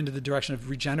moved into the direction of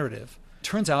regenerative.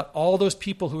 Turns out all those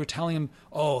people who were telling him,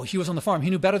 oh, he was on the farm,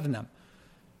 he knew better than them.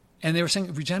 And they were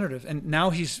saying regenerative, and now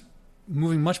he's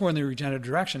moving much more in the regenerative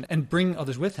direction and bringing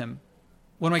others with him.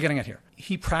 What am I getting at here?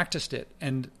 He practiced it,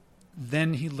 and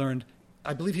then he learned,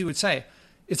 I believe he would say,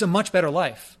 it's a much better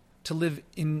life to live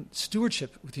in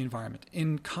stewardship with the environment,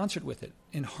 in concert with it,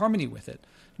 in harmony with it,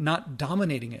 not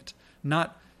dominating it,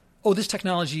 not, oh, this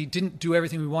technology didn't do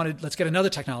everything we wanted, let's get another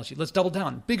technology, let's double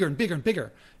down, bigger and bigger and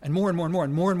bigger, and more and more and more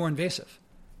and more and more invasive.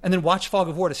 And then watch Fog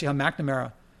of War to see how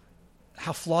McNamara,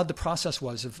 how flawed the process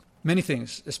was of many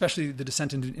things, especially the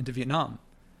descent into Vietnam.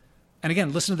 And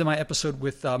again, listen to my episode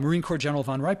with Marine Corps General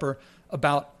von Riper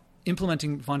about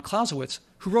implementing von Clausewitz,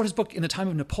 who wrote his book in the time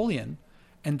of Napoleon,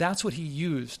 and that's what he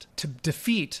used to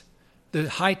defeat the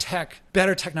high-tech,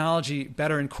 better technology,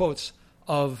 better in quotes,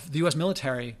 of the U.S.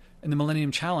 military in the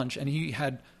Millennium Challenge. And he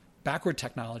had backward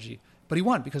technology, but he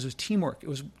won because it was teamwork, it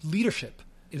was leadership,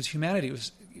 it was humanity, it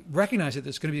was recognize that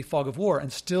there's going to be a fog of war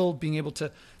and still being able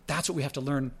to, that's what we have to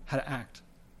learn how to act.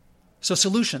 So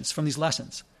solutions from these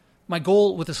lessons. My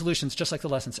goal with the solutions, just like the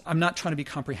lessons, I'm not trying to be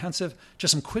comprehensive,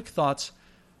 just some quick thoughts,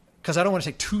 because I don't want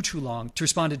to take too long to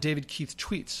respond to David Keith's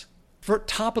tweets. For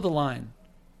top of the line,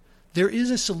 there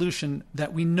is a solution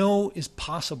that we know is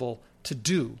possible to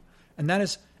do, and that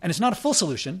is, and it's not a full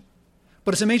solution,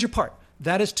 but it's a major part.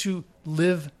 That is to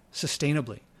live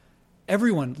sustainably.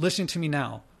 Everyone listening to me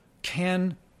now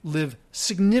can live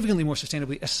significantly more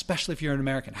sustainably, especially if you're an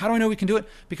American. How do I know we can do it?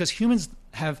 Because humans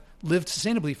have lived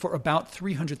sustainably for about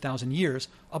 300,000 years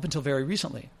up until very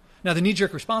recently. Now, the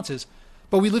knee-jerk response is,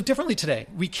 but we live differently today.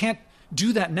 We can't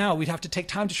do that now. We'd have to take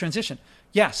time to transition.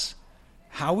 Yes,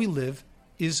 how we live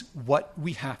is what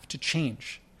we have to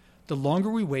change. The longer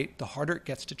we wait, the harder it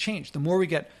gets to change. The more we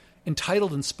get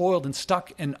entitled and spoiled and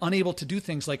stuck and unable to do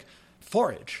things like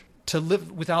forage, to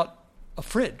live without a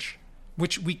fridge,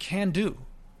 which we can do.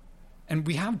 And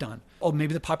we have done. Oh,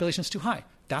 maybe the population's too high.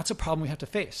 That's a problem we have to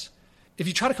face. If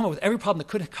you try to come up with every problem that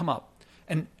could come up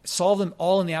and solve them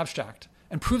all in the abstract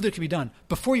and prove that it can be done,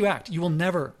 before you act, we will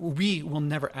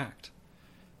never act.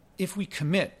 If we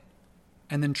commit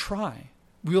and then try,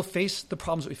 we will face the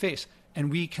problems that we face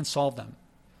and we can solve them.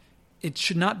 It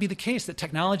should not be the case that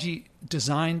technology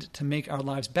designed to make our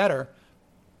lives better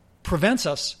prevents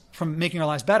us from making our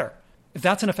lives better. If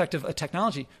that's an effect of a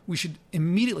technology, we should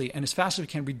immediately and as fast as we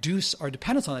can reduce our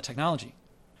dependence on that technology.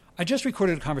 I just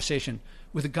recorded a conversation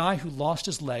with a guy who lost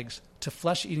his legs to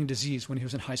flesh-eating disease when he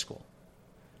was in high school.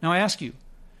 Now I ask you,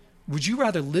 would you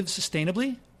rather live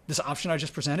sustainably, this option I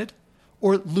just presented,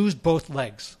 or lose both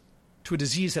legs to a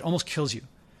disease that almost kills you?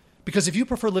 Because if you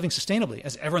prefer living sustainably,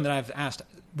 as everyone that I've asked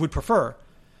would prefer,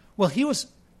 well, he was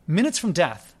minutes from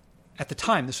death at the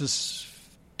time. This was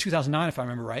 2009, if I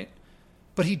remember right.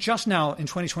 But he just now, in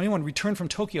 2021, returned from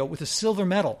Tokyo with a silver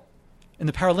medal in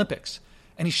the Paralympics.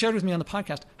 And he shared with me on the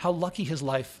podcast how lucky his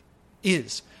life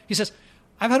is. He says,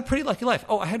 I've had a pretty lucky life.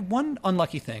 Oh, I had one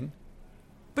unlucky thing,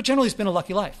 but generally it's been a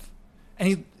lucky life. And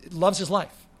he loves his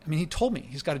life. I mean, he told me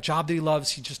he's got a job that he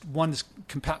loves. He just won this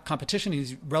competition.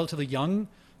 He's relatively young,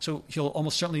 so he'll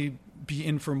almost certainly be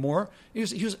in for more. He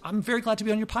was, I'm very glad to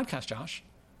be on your podcast, Josh.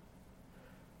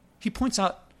 He points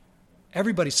out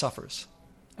everybody suffers.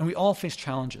 And we all face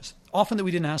challenges, often that we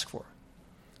didn't ask for.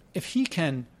 If he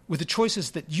can, with the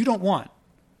choices that you don't want,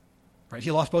 right?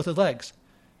 He lost both his legs.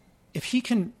 If he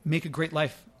can make a great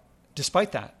life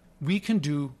despite that, we can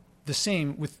do the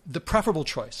same with the preferable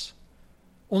choice.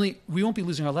 Only we won't be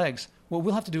losing our legs. What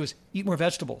we'll have to do is eat more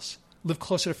vegetables, live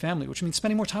closer to family, which means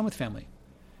spending more time with family.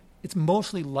 It's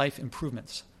mostly life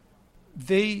improvements.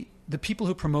 The people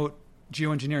who promote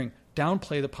geoengineering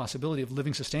downplay the possibility of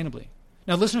living sustainably.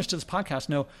 Now, listeners to this podcast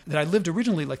know that I lived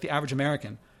originally like the average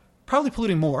American, probably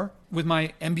polluting more with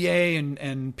my MBA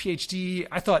and PhD.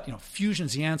 I thought,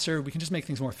 fusion's the answer. We can just make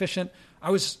things more efficient.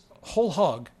 I was whole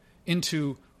hog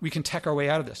into we can tech our way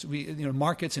out of this.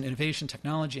 Markets and innovation,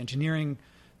 technology, engineering,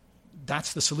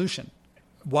 that's the solution.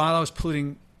 While I was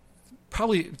polluting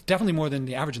definitely more than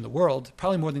the average in the world,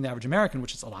 probably more than the average American,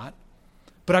 which is a lot.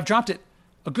 But I've dropped it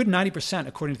a good 90%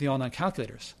 according to the online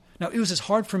calculators. Now, it was as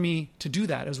hard for me to do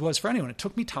that as it was for anyone. It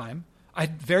took me time. I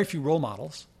had very few role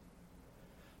models.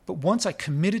 But once I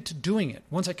committed to doing it,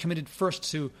 once I committed first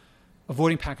to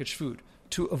avoiding packaged food,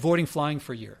 to avoiding flying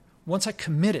for a year, once I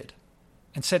committed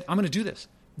and said, I'm going to do this,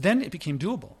 then it became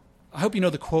doable. I hope you know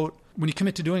the quote, when you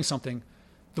commit to doing something,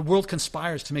 the world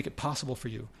conspires to make it possible for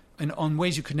you and on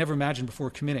ways you could never imagine before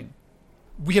committing.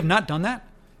 We have not done that,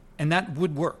 and that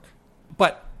would work.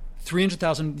 But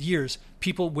 300,000 years,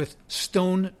 people with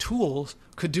stone tools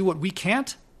could do what we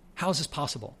can't? How is this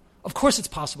possible? Of course it's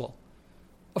possible.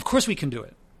 Of course we can do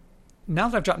it. Now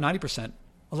that I've dropped 90%,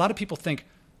 a lot of people think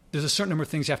there's a certain number of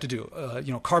things you have to do.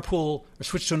 Carpool or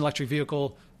switch to an electric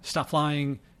vehicle, stop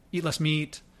flying, eat less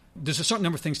meat. There's a certain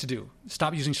number of things to do.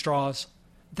 Stop using straws.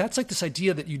 That's like this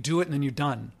idea that you do it and then you're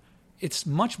done. It's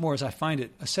much more, as I find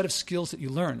it, a set of skills that you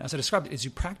learn. As I described it, as you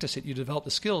practice it, you develop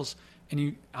the skills,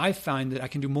 and I find that I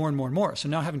can do more and more and more. So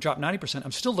now having dropped 90%,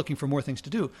 I'm still looking for more things to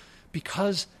do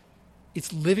because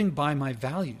it's living by my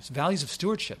values of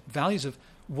stewardship, values of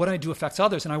what I do affects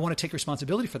others, and I want to take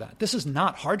responsibility for that. This is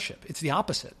not hardship. It's the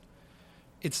opposite.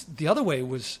 It's the other way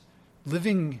was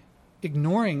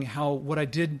ignoring how what I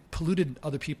did polluted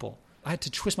other people. I had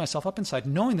to twist myself up inside,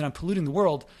 knowing that I'm polluting the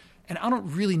world, and I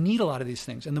don't really need a lot of these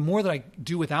things. And the more that I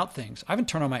do without things, I haven't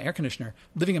turned on my air conditioner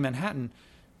living in Manhattan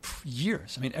for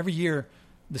years. I mean, every year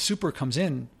the super comes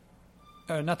in,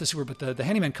 not the super, but the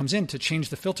handyman comes in to change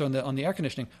the filter on the air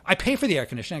conditioning. I pay for the air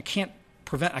conditioning.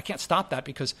 I can't stop that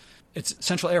because it's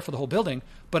central air for the whole building.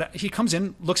 But he comes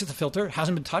in, looks at the filter,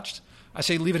 hasn't been touched. I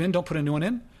say, leave it in, don't put a new one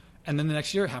in. And then the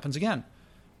next year it happens again.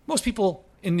 Most people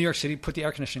in New York City put the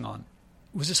air conditioning on.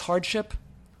 Was this hardship?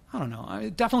 I don't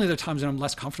know. Definitely there are times when I'm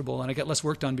less comfortable and I get less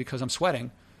work done because I'm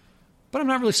sweating. But I'm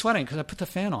not really sweating because I put the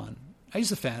fan on. I use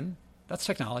the fan. That's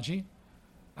technology.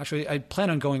 Actually, I plan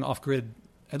on going off-grid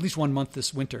at least 1 month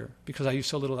this winter because I use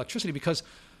so little electricity, because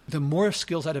the more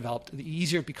skills I developed, the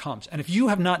easier it becomes. And if you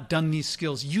have not done these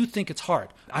skills, you think it's hard.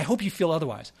 I hope you feel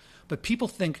otherwise. But people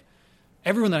think,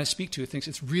 everyone that I speak to thinks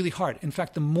it's really hard. In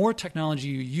fact, the more technology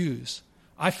you use,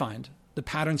 I find the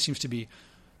pattern seems to be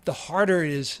the harder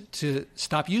it is to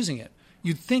stop using it.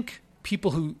 You'd think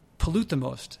people who pollute the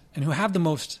most and who have the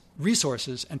most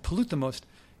resources and pollute the most,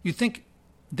 you'd think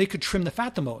they could trim the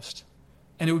fat the most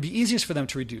and it would be easiest for them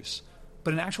to reduce.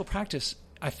 But in actual practice,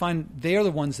 I find they are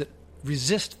the ones that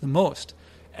resist the most.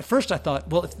 At first I thought,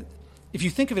 well, if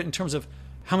you think of it in terms of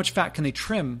how much fat can they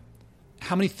trim,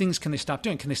 how many things can they stop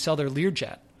doing? Can they sell their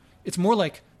Learjet? It's more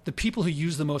like the people who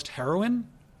use the most heroin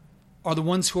are the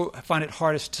ones who find it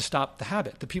hardest to stop the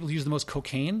habit. The people who use the most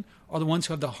cocaine are the ones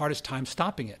who have the hardest time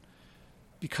stopping it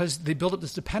because they build up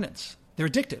this dependence. They're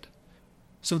addicted.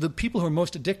 So the people who are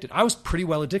most addicted, I was pretty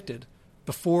well addicted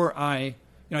before I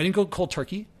didn't go cold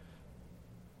turkey,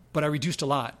 but I reduced a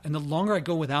lot. And the longer I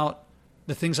go without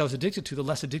the things I was addicted to, the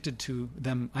less addicted to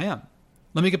them I am.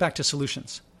 Let me get back to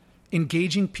solutions.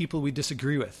 Engaging people we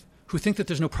disagree with, who think that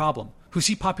there's no problem, who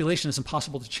see population as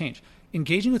impossible to change.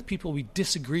 Engaging with people we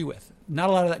disagree with. Not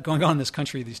a lot of that going on in this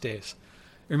country these days.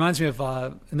 It reminds me of,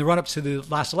 in the run-up to the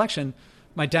last election,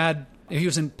 my dad, he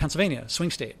was in Pennsylvania,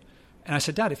 swing state. And I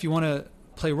said, Dad, if you want to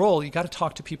play a role, you got to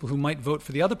talk to people who might vote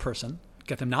for the other person,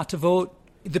 get them not to vote.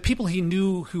 The people he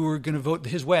knew who were going to vote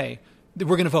his way, they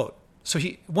were going to vote. So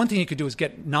one thing he could do is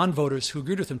get non-voters who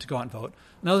agreed with him to go out and vote.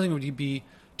 Another thing would be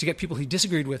to get people he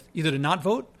disagreed with either to not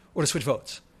vote or to switch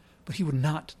votes. But he would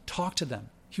not talk to them.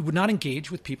 He would not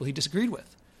engage with people he disagreed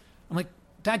with. I'm like,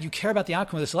 Dad, you care about the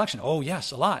outcome of this election? Oh,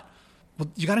 yes, a lot. Well,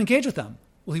 you got to engage with them.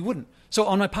 Well, he wouldn't. So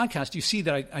on my podcast, you see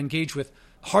that I engage with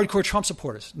hardcore Trump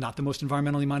supporters, not the most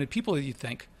environmentally minded people that you'd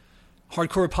think,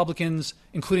 hardcore Republicans,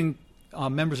 including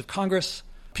members of Congress,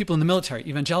 people in the military,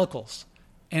 evangelicals.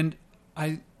 And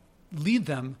I lead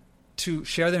them to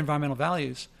share their environmental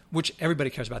values, which everybody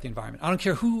cares about the environment. I don't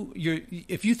care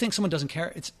if you think someone doesn't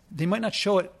care, they might not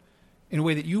show it in a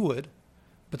way that you would,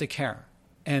 but they care.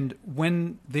 And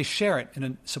when they share it in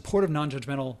a supportive,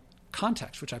 non-judgmental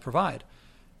context, which I provide,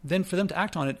 then for them to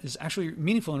act on it is actually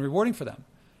meaningful and rewarding for them.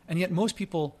 And yet most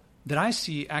people that I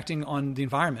see acting on the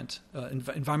environment,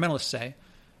 environmentalists say,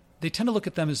 they tend to look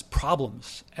at them as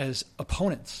problems, as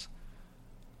opponents.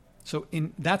 So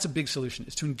that's a big solution,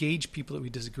 is to engage people that we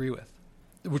disagree with,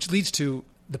 which leads to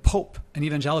the Pope and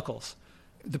evangelicals.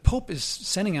 The Pope is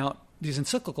sending out these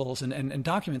encyclicals and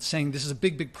documents saying this is a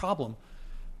big, big problem.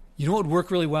 You know what would work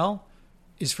really well?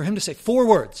 Is for him to say 4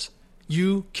 words.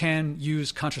 You can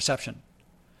use contraception.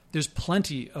 There's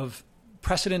plenty of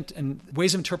precedent and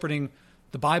ways of interpreting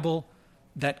the Bible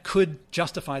that could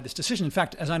justify this decision. In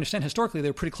fact, as I understand, historically, they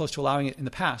were pretty close to allowing it in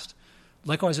the past.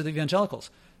 Likewise with the evangelicals.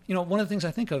 One of the things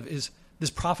I think of is this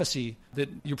prophecy that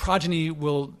your progeny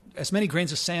will, as many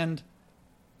grains of sand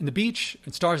in the beach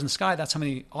and stars in the sky, that's how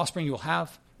many offspring you will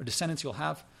have or descendants you'll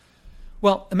have.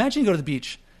 Well, imagine you go to the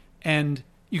beach and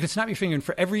you can snap your finger and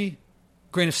for every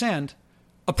grain of sand,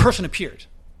 a person appeared.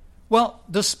 Well,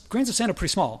 those grains of sand are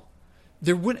pretty small.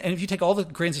 And if you take all the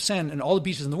grains of sand and all the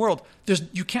beaches in the world,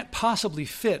 you can't possibly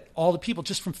fit all the people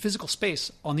just from physical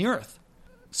space on the earth.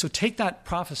 So take that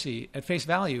prophecy at face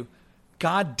value.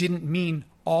 God didn't mean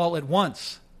all at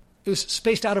once. It was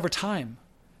spaced out over time.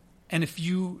 And if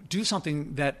you do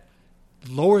something that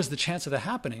lowers the chance of that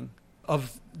happening,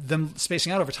 of them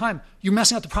spacing out over time, you're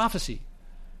messing up the prophecy.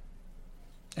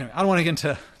 Anyway, I don't want to get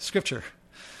into scripture,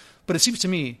 but it seems to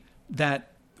me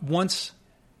that once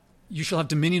you shall have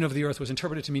dominion over the earth was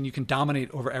interpreted to mean you can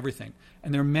dominate over everything.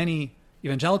 And there are many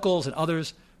evangelicals and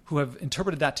others who have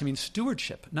interpreted that to mean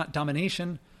stewardship, not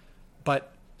domination,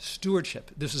 but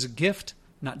stewardship. This is a gift,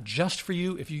 not just for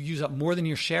you. If you use up more than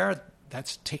your share,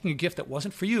 that's taking a gift that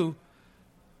wasn't for you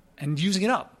and using it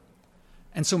up.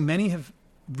 And so many have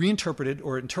reinterpreted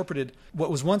or interpreted what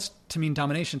was once to mean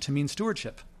domination to mean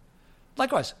stewardship.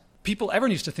 Likewise,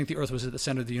 everyone used to think the earth was at the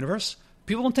center of the universe.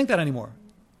 People don't think that anymore.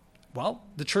 Well,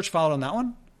 the church followed on that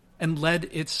one and led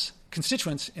its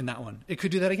constituents in that one. It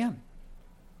could do that again.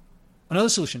 Another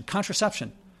solution,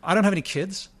 contraception. I don't have any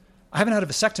kids. I haven't had a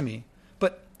vasectomy.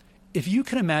 But if you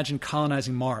can imagine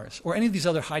colonizing Mars or any of these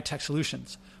other high-tech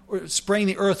solutions or spraying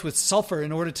the earth with sulfur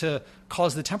in order to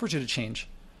cause the temperature to change,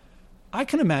 I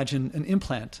can imagine an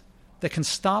implant that can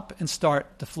stop and start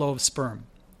the flow of sperm.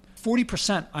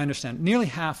 40%, I understand, nearly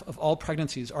half of all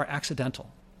pregnancies are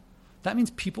accidental. That means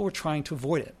people were trying to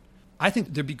avoid it. I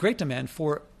think there'd be great demand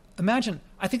for,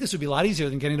 I think this would be a lot easier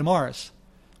than getting to Mars,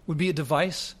 would be a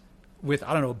device with,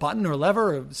 a button or a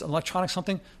lever or an electronic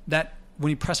something that when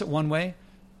you press it one way,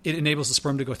 it enables the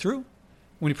sperm to go through.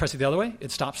 When you press it the other way,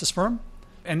 it stops the sperm.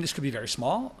 And this could be very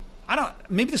small.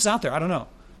 Maybe this is out there, I don't know.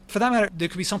 For that matter, there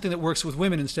could be something that works with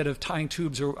women instead of tying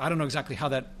tubes, or I don't know exactly how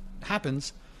that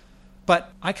happens.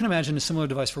 But I can imagine a similar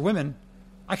device for women.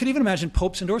 I could even imagine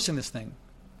popes endorsing this thing.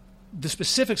 The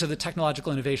specifics of the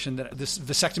technological innovation, that this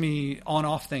vasectomy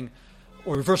on-off thing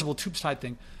or reversible tubes type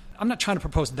thing, I'm not trying to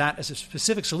propose that as a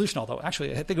specific solution, although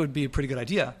actually I think it would be a pretty good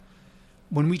idea.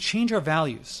 When we change our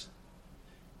values,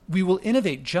 we will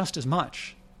innovate just as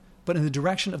much, but in the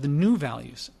direction of the new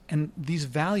values. And these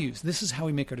values, this is how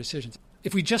we make our decisions.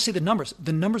 If we just say the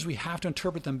numbers we have to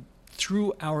interpret them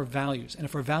through our values. And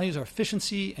if our values are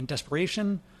efficiency and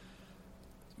desperation,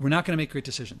 we're not going to make great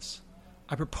decisions.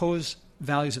 I propose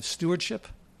values of stewardship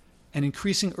and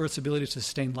increasing Earth's ability to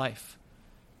sustain life.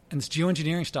 And this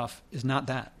geoengineering stuff is not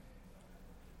that.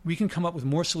 We can come up with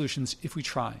more solutions if we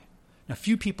try. Now,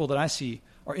 few people that I see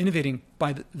are innovating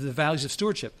by the values of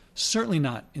stewardship, certainly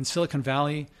not in Silicon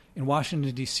Valley, in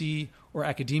Washington, D.C., or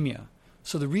academia.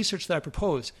 So the research that I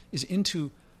propose is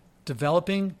into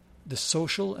developing the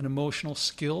social and emotional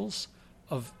skills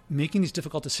of making these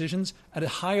difficult decisions at a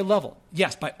higher level.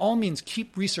 Yes, by all means,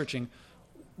 keep researching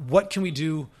what can we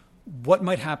do, what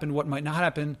might happen, what might not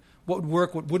happen, what would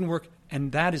work, what wouldn't work,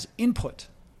 and that is input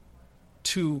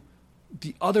to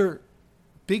the other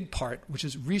big part, which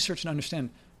is research and understand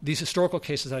these historical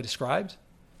cases I described.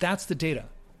 That's the data.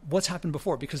 What's happened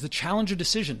before? Because the Challenger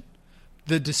decision,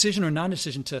 the decision or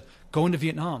non-decision to go into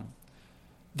Vietnam,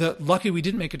 lucky we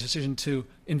didn't make a decision to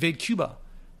invade Cuba,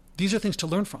 these are things to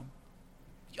learn from.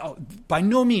 By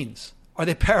no means are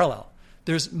they parallel.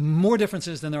 There's more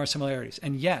differences than there are similarities.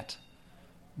 And yet,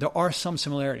 there are some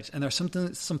similarities. And there are some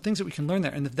things that we can learn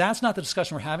there. And if that's not the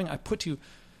discussion we're having, I put to you,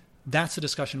 that's the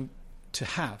discussion to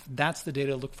have. That's the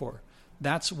data to look for.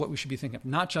 That's what we should be thinking of.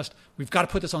 Not just, we've got to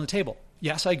put this on the table.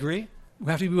 Yes, I agree. We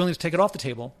have to be willing to take it off the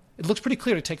table. It looks pretty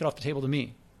clear to take it off the table to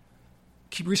me.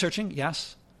 Keep researching,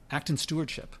 yes. Act in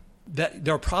stewardship.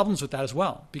 There are problems with that as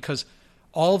well, because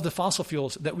all of the fossil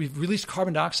fuels that we've released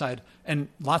carbon dioxide and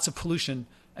lots of pollution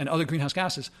and other greenhouse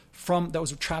gases that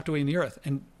was trapped away in the earth.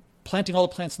 And planting all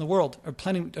the plants in the world, or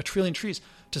planting 1 trillion trees,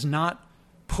 does not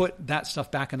put that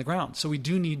stuff back in the ground. So we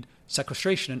do need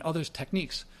sequestration and other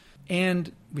techniques.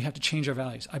 and we have to change our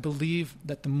values. I believe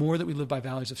that the more that we live by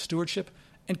values of stewardship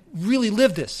and really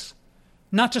live this,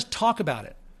 not just talk about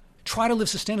it, try to live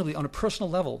sustainably on a personal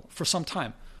level for some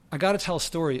time. I got to tell a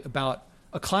story about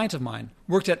a client of mine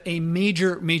worked at a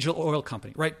major oil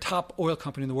company, right? Top oil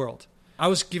company in the world. I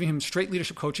was giving him straight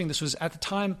leadership coaching. This was at the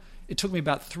time, it took me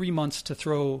about 3 months to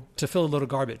fill a load of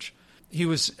garbage. He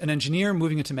was an engineer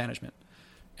moving into management,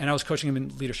 and I was coaching him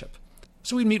in leadership.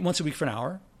 So we'd meet once a week for an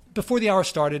hour. Before the hour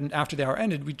started and after the hour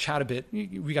ended, we'd chat a bit.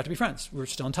 We got to be friends. We were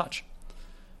still in touch.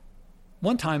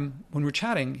 One time when we were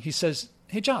chatting, he says,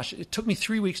 "Hey, Josh, it took me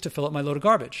 3 weeks to fill up my load of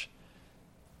garbage."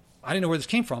 I didn't know where this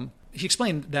came from. He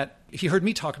explained that he heard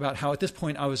me talk about how at this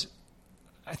point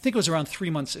I think it was around 3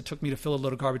 months it took me to fill a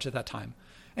load of garbage at that time.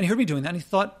 And he heard me doing that and he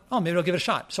thought, oh, maybe I'll give it a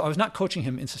shot. So I was not coaching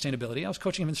him in sustainability. I was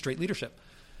coaching him in straight leadership.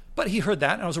 But he heard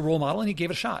that and I was a role model and he gave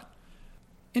it a shot.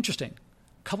 Interesting.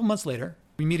 A couple months later,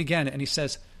 we meet again and he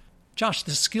says, "Josh,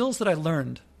 the skills that I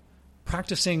learned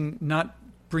practicing not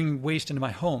bringing waste into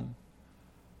my home,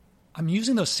 I'm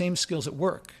using those same skills at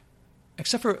work,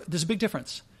 except for there's a big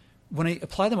difference. When I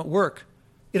apply them at work,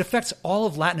 it affects all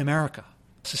of Latin America.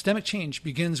 Systemic change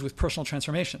begins with personal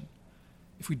transformation.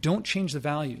 If we don't change the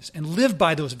values and live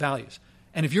by those values,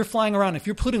 and if you're flying around, if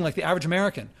you're polluting like the average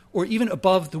American, or even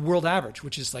above the world average,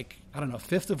 which is like, I don't know, a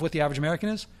fifth of what the average American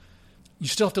is, you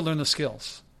still have to learn those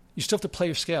skills. You still have to play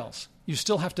your scales. You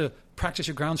still have to practice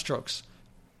your ground strokes.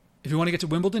 If you want to get to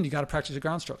Wimbledon, you got to practice your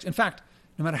ground strokes. In fact,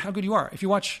 no matter how good you are, if you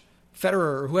watch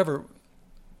Federer or whoever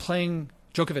playing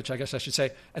Djokovic, I guess I should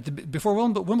say, before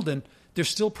Wimbledon, they're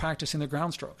still practicing their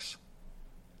ground strokes.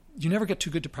 You never get too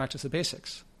good to practice the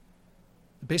basics.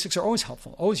 The basics are always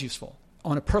helpful, always useful.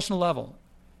 On a personal level,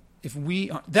 if we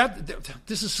are,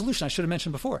 this is a solution I should have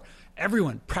mentioned before.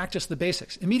 Everyone practice the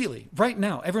basics immediately, right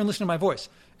now. Everyone listen to my voice,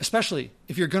 especially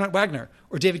if you're Gernot Wagner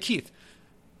or David Keith.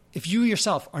 If you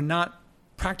yourself are not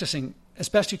practicing as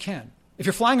best you can, if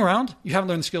you're flying around, you haven't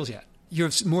learned the skills yet. You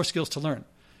have more skills to learn.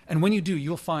 And when you do,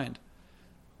 you'll find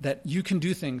that you can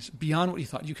do things beyond what you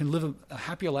thought. You can live a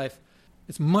happier life.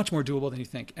 It's much more doable than you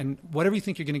think. And whatever you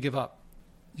think you're going to give up,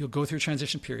 you'll go through a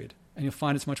transition period and you'll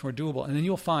find it's much more doable. And then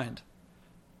you'll find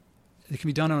it can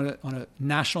be done on a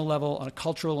national level, on a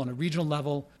cultural, on a regional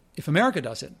level. If America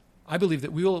does it, I believe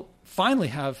that we will finally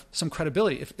have some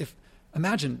credibility. If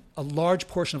imagine a large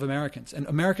portion of Americans, and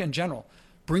America in general,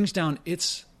 brings down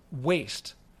its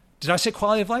waste. Did I say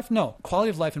quality of life? No. Quality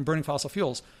of life and burning fossil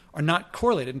fuels are not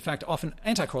correlated. In fact, often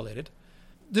anti-correlated.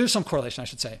 There's some correlation, I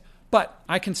should say. But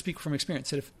I can speak from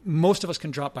experience that if most of us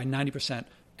can drop by 90%,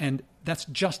 and that's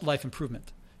just life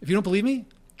improvement. If you don't believe me,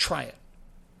 try it.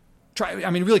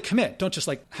 Really commit. Don't just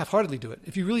like half-heartedly do it.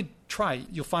 If you really try,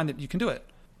 you'll find that you can do it.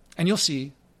 And you'll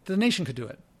see that the nation could do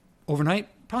it. Overnight,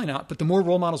 probably not, but the more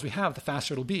role models we have, the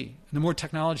faster it'll be. And the more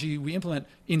technology we implement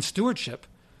in stewardship,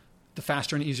 the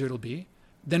faster and easier it'll be.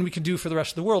 Then we can do for the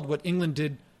rest of the world what England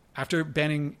did after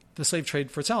banning the slave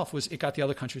trade for itself, was it got the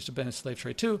other countries to ban the slave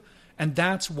trade too. And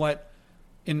that's what,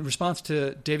 in response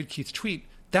to David Keith's tweet,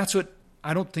 that's what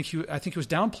I think he was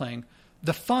downplaying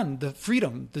the fun, the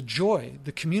freedom, the joy,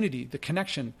 the community, the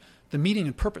connection, the meaning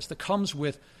and purpose that comes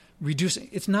with reducing.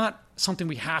 It's not something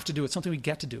we have to do. It's something we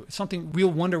get to do. It's something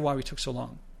we'll wonder why we took so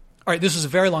long. All right, this was a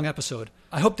very long episode.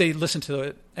 I hope they listened to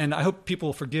it, and I hope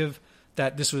people forgive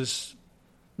that this was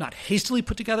not hastily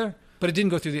put together, but it didn't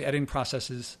go through the editing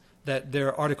processes that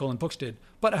their article and books did.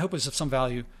 But I hope it's of some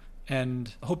value,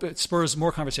 and I hope it spurs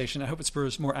more conversation. I hope it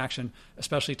spurs more action,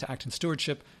 especially to act in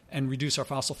stewardship and reduce our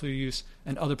fossil fuel use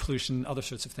and other pollution, other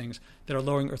sorts of things that are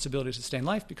lowering Earth's ability to sustain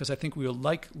life, because I think we will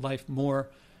like life more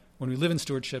when we live in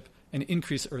stewardship and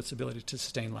increase Earth's ability to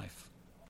sustain life.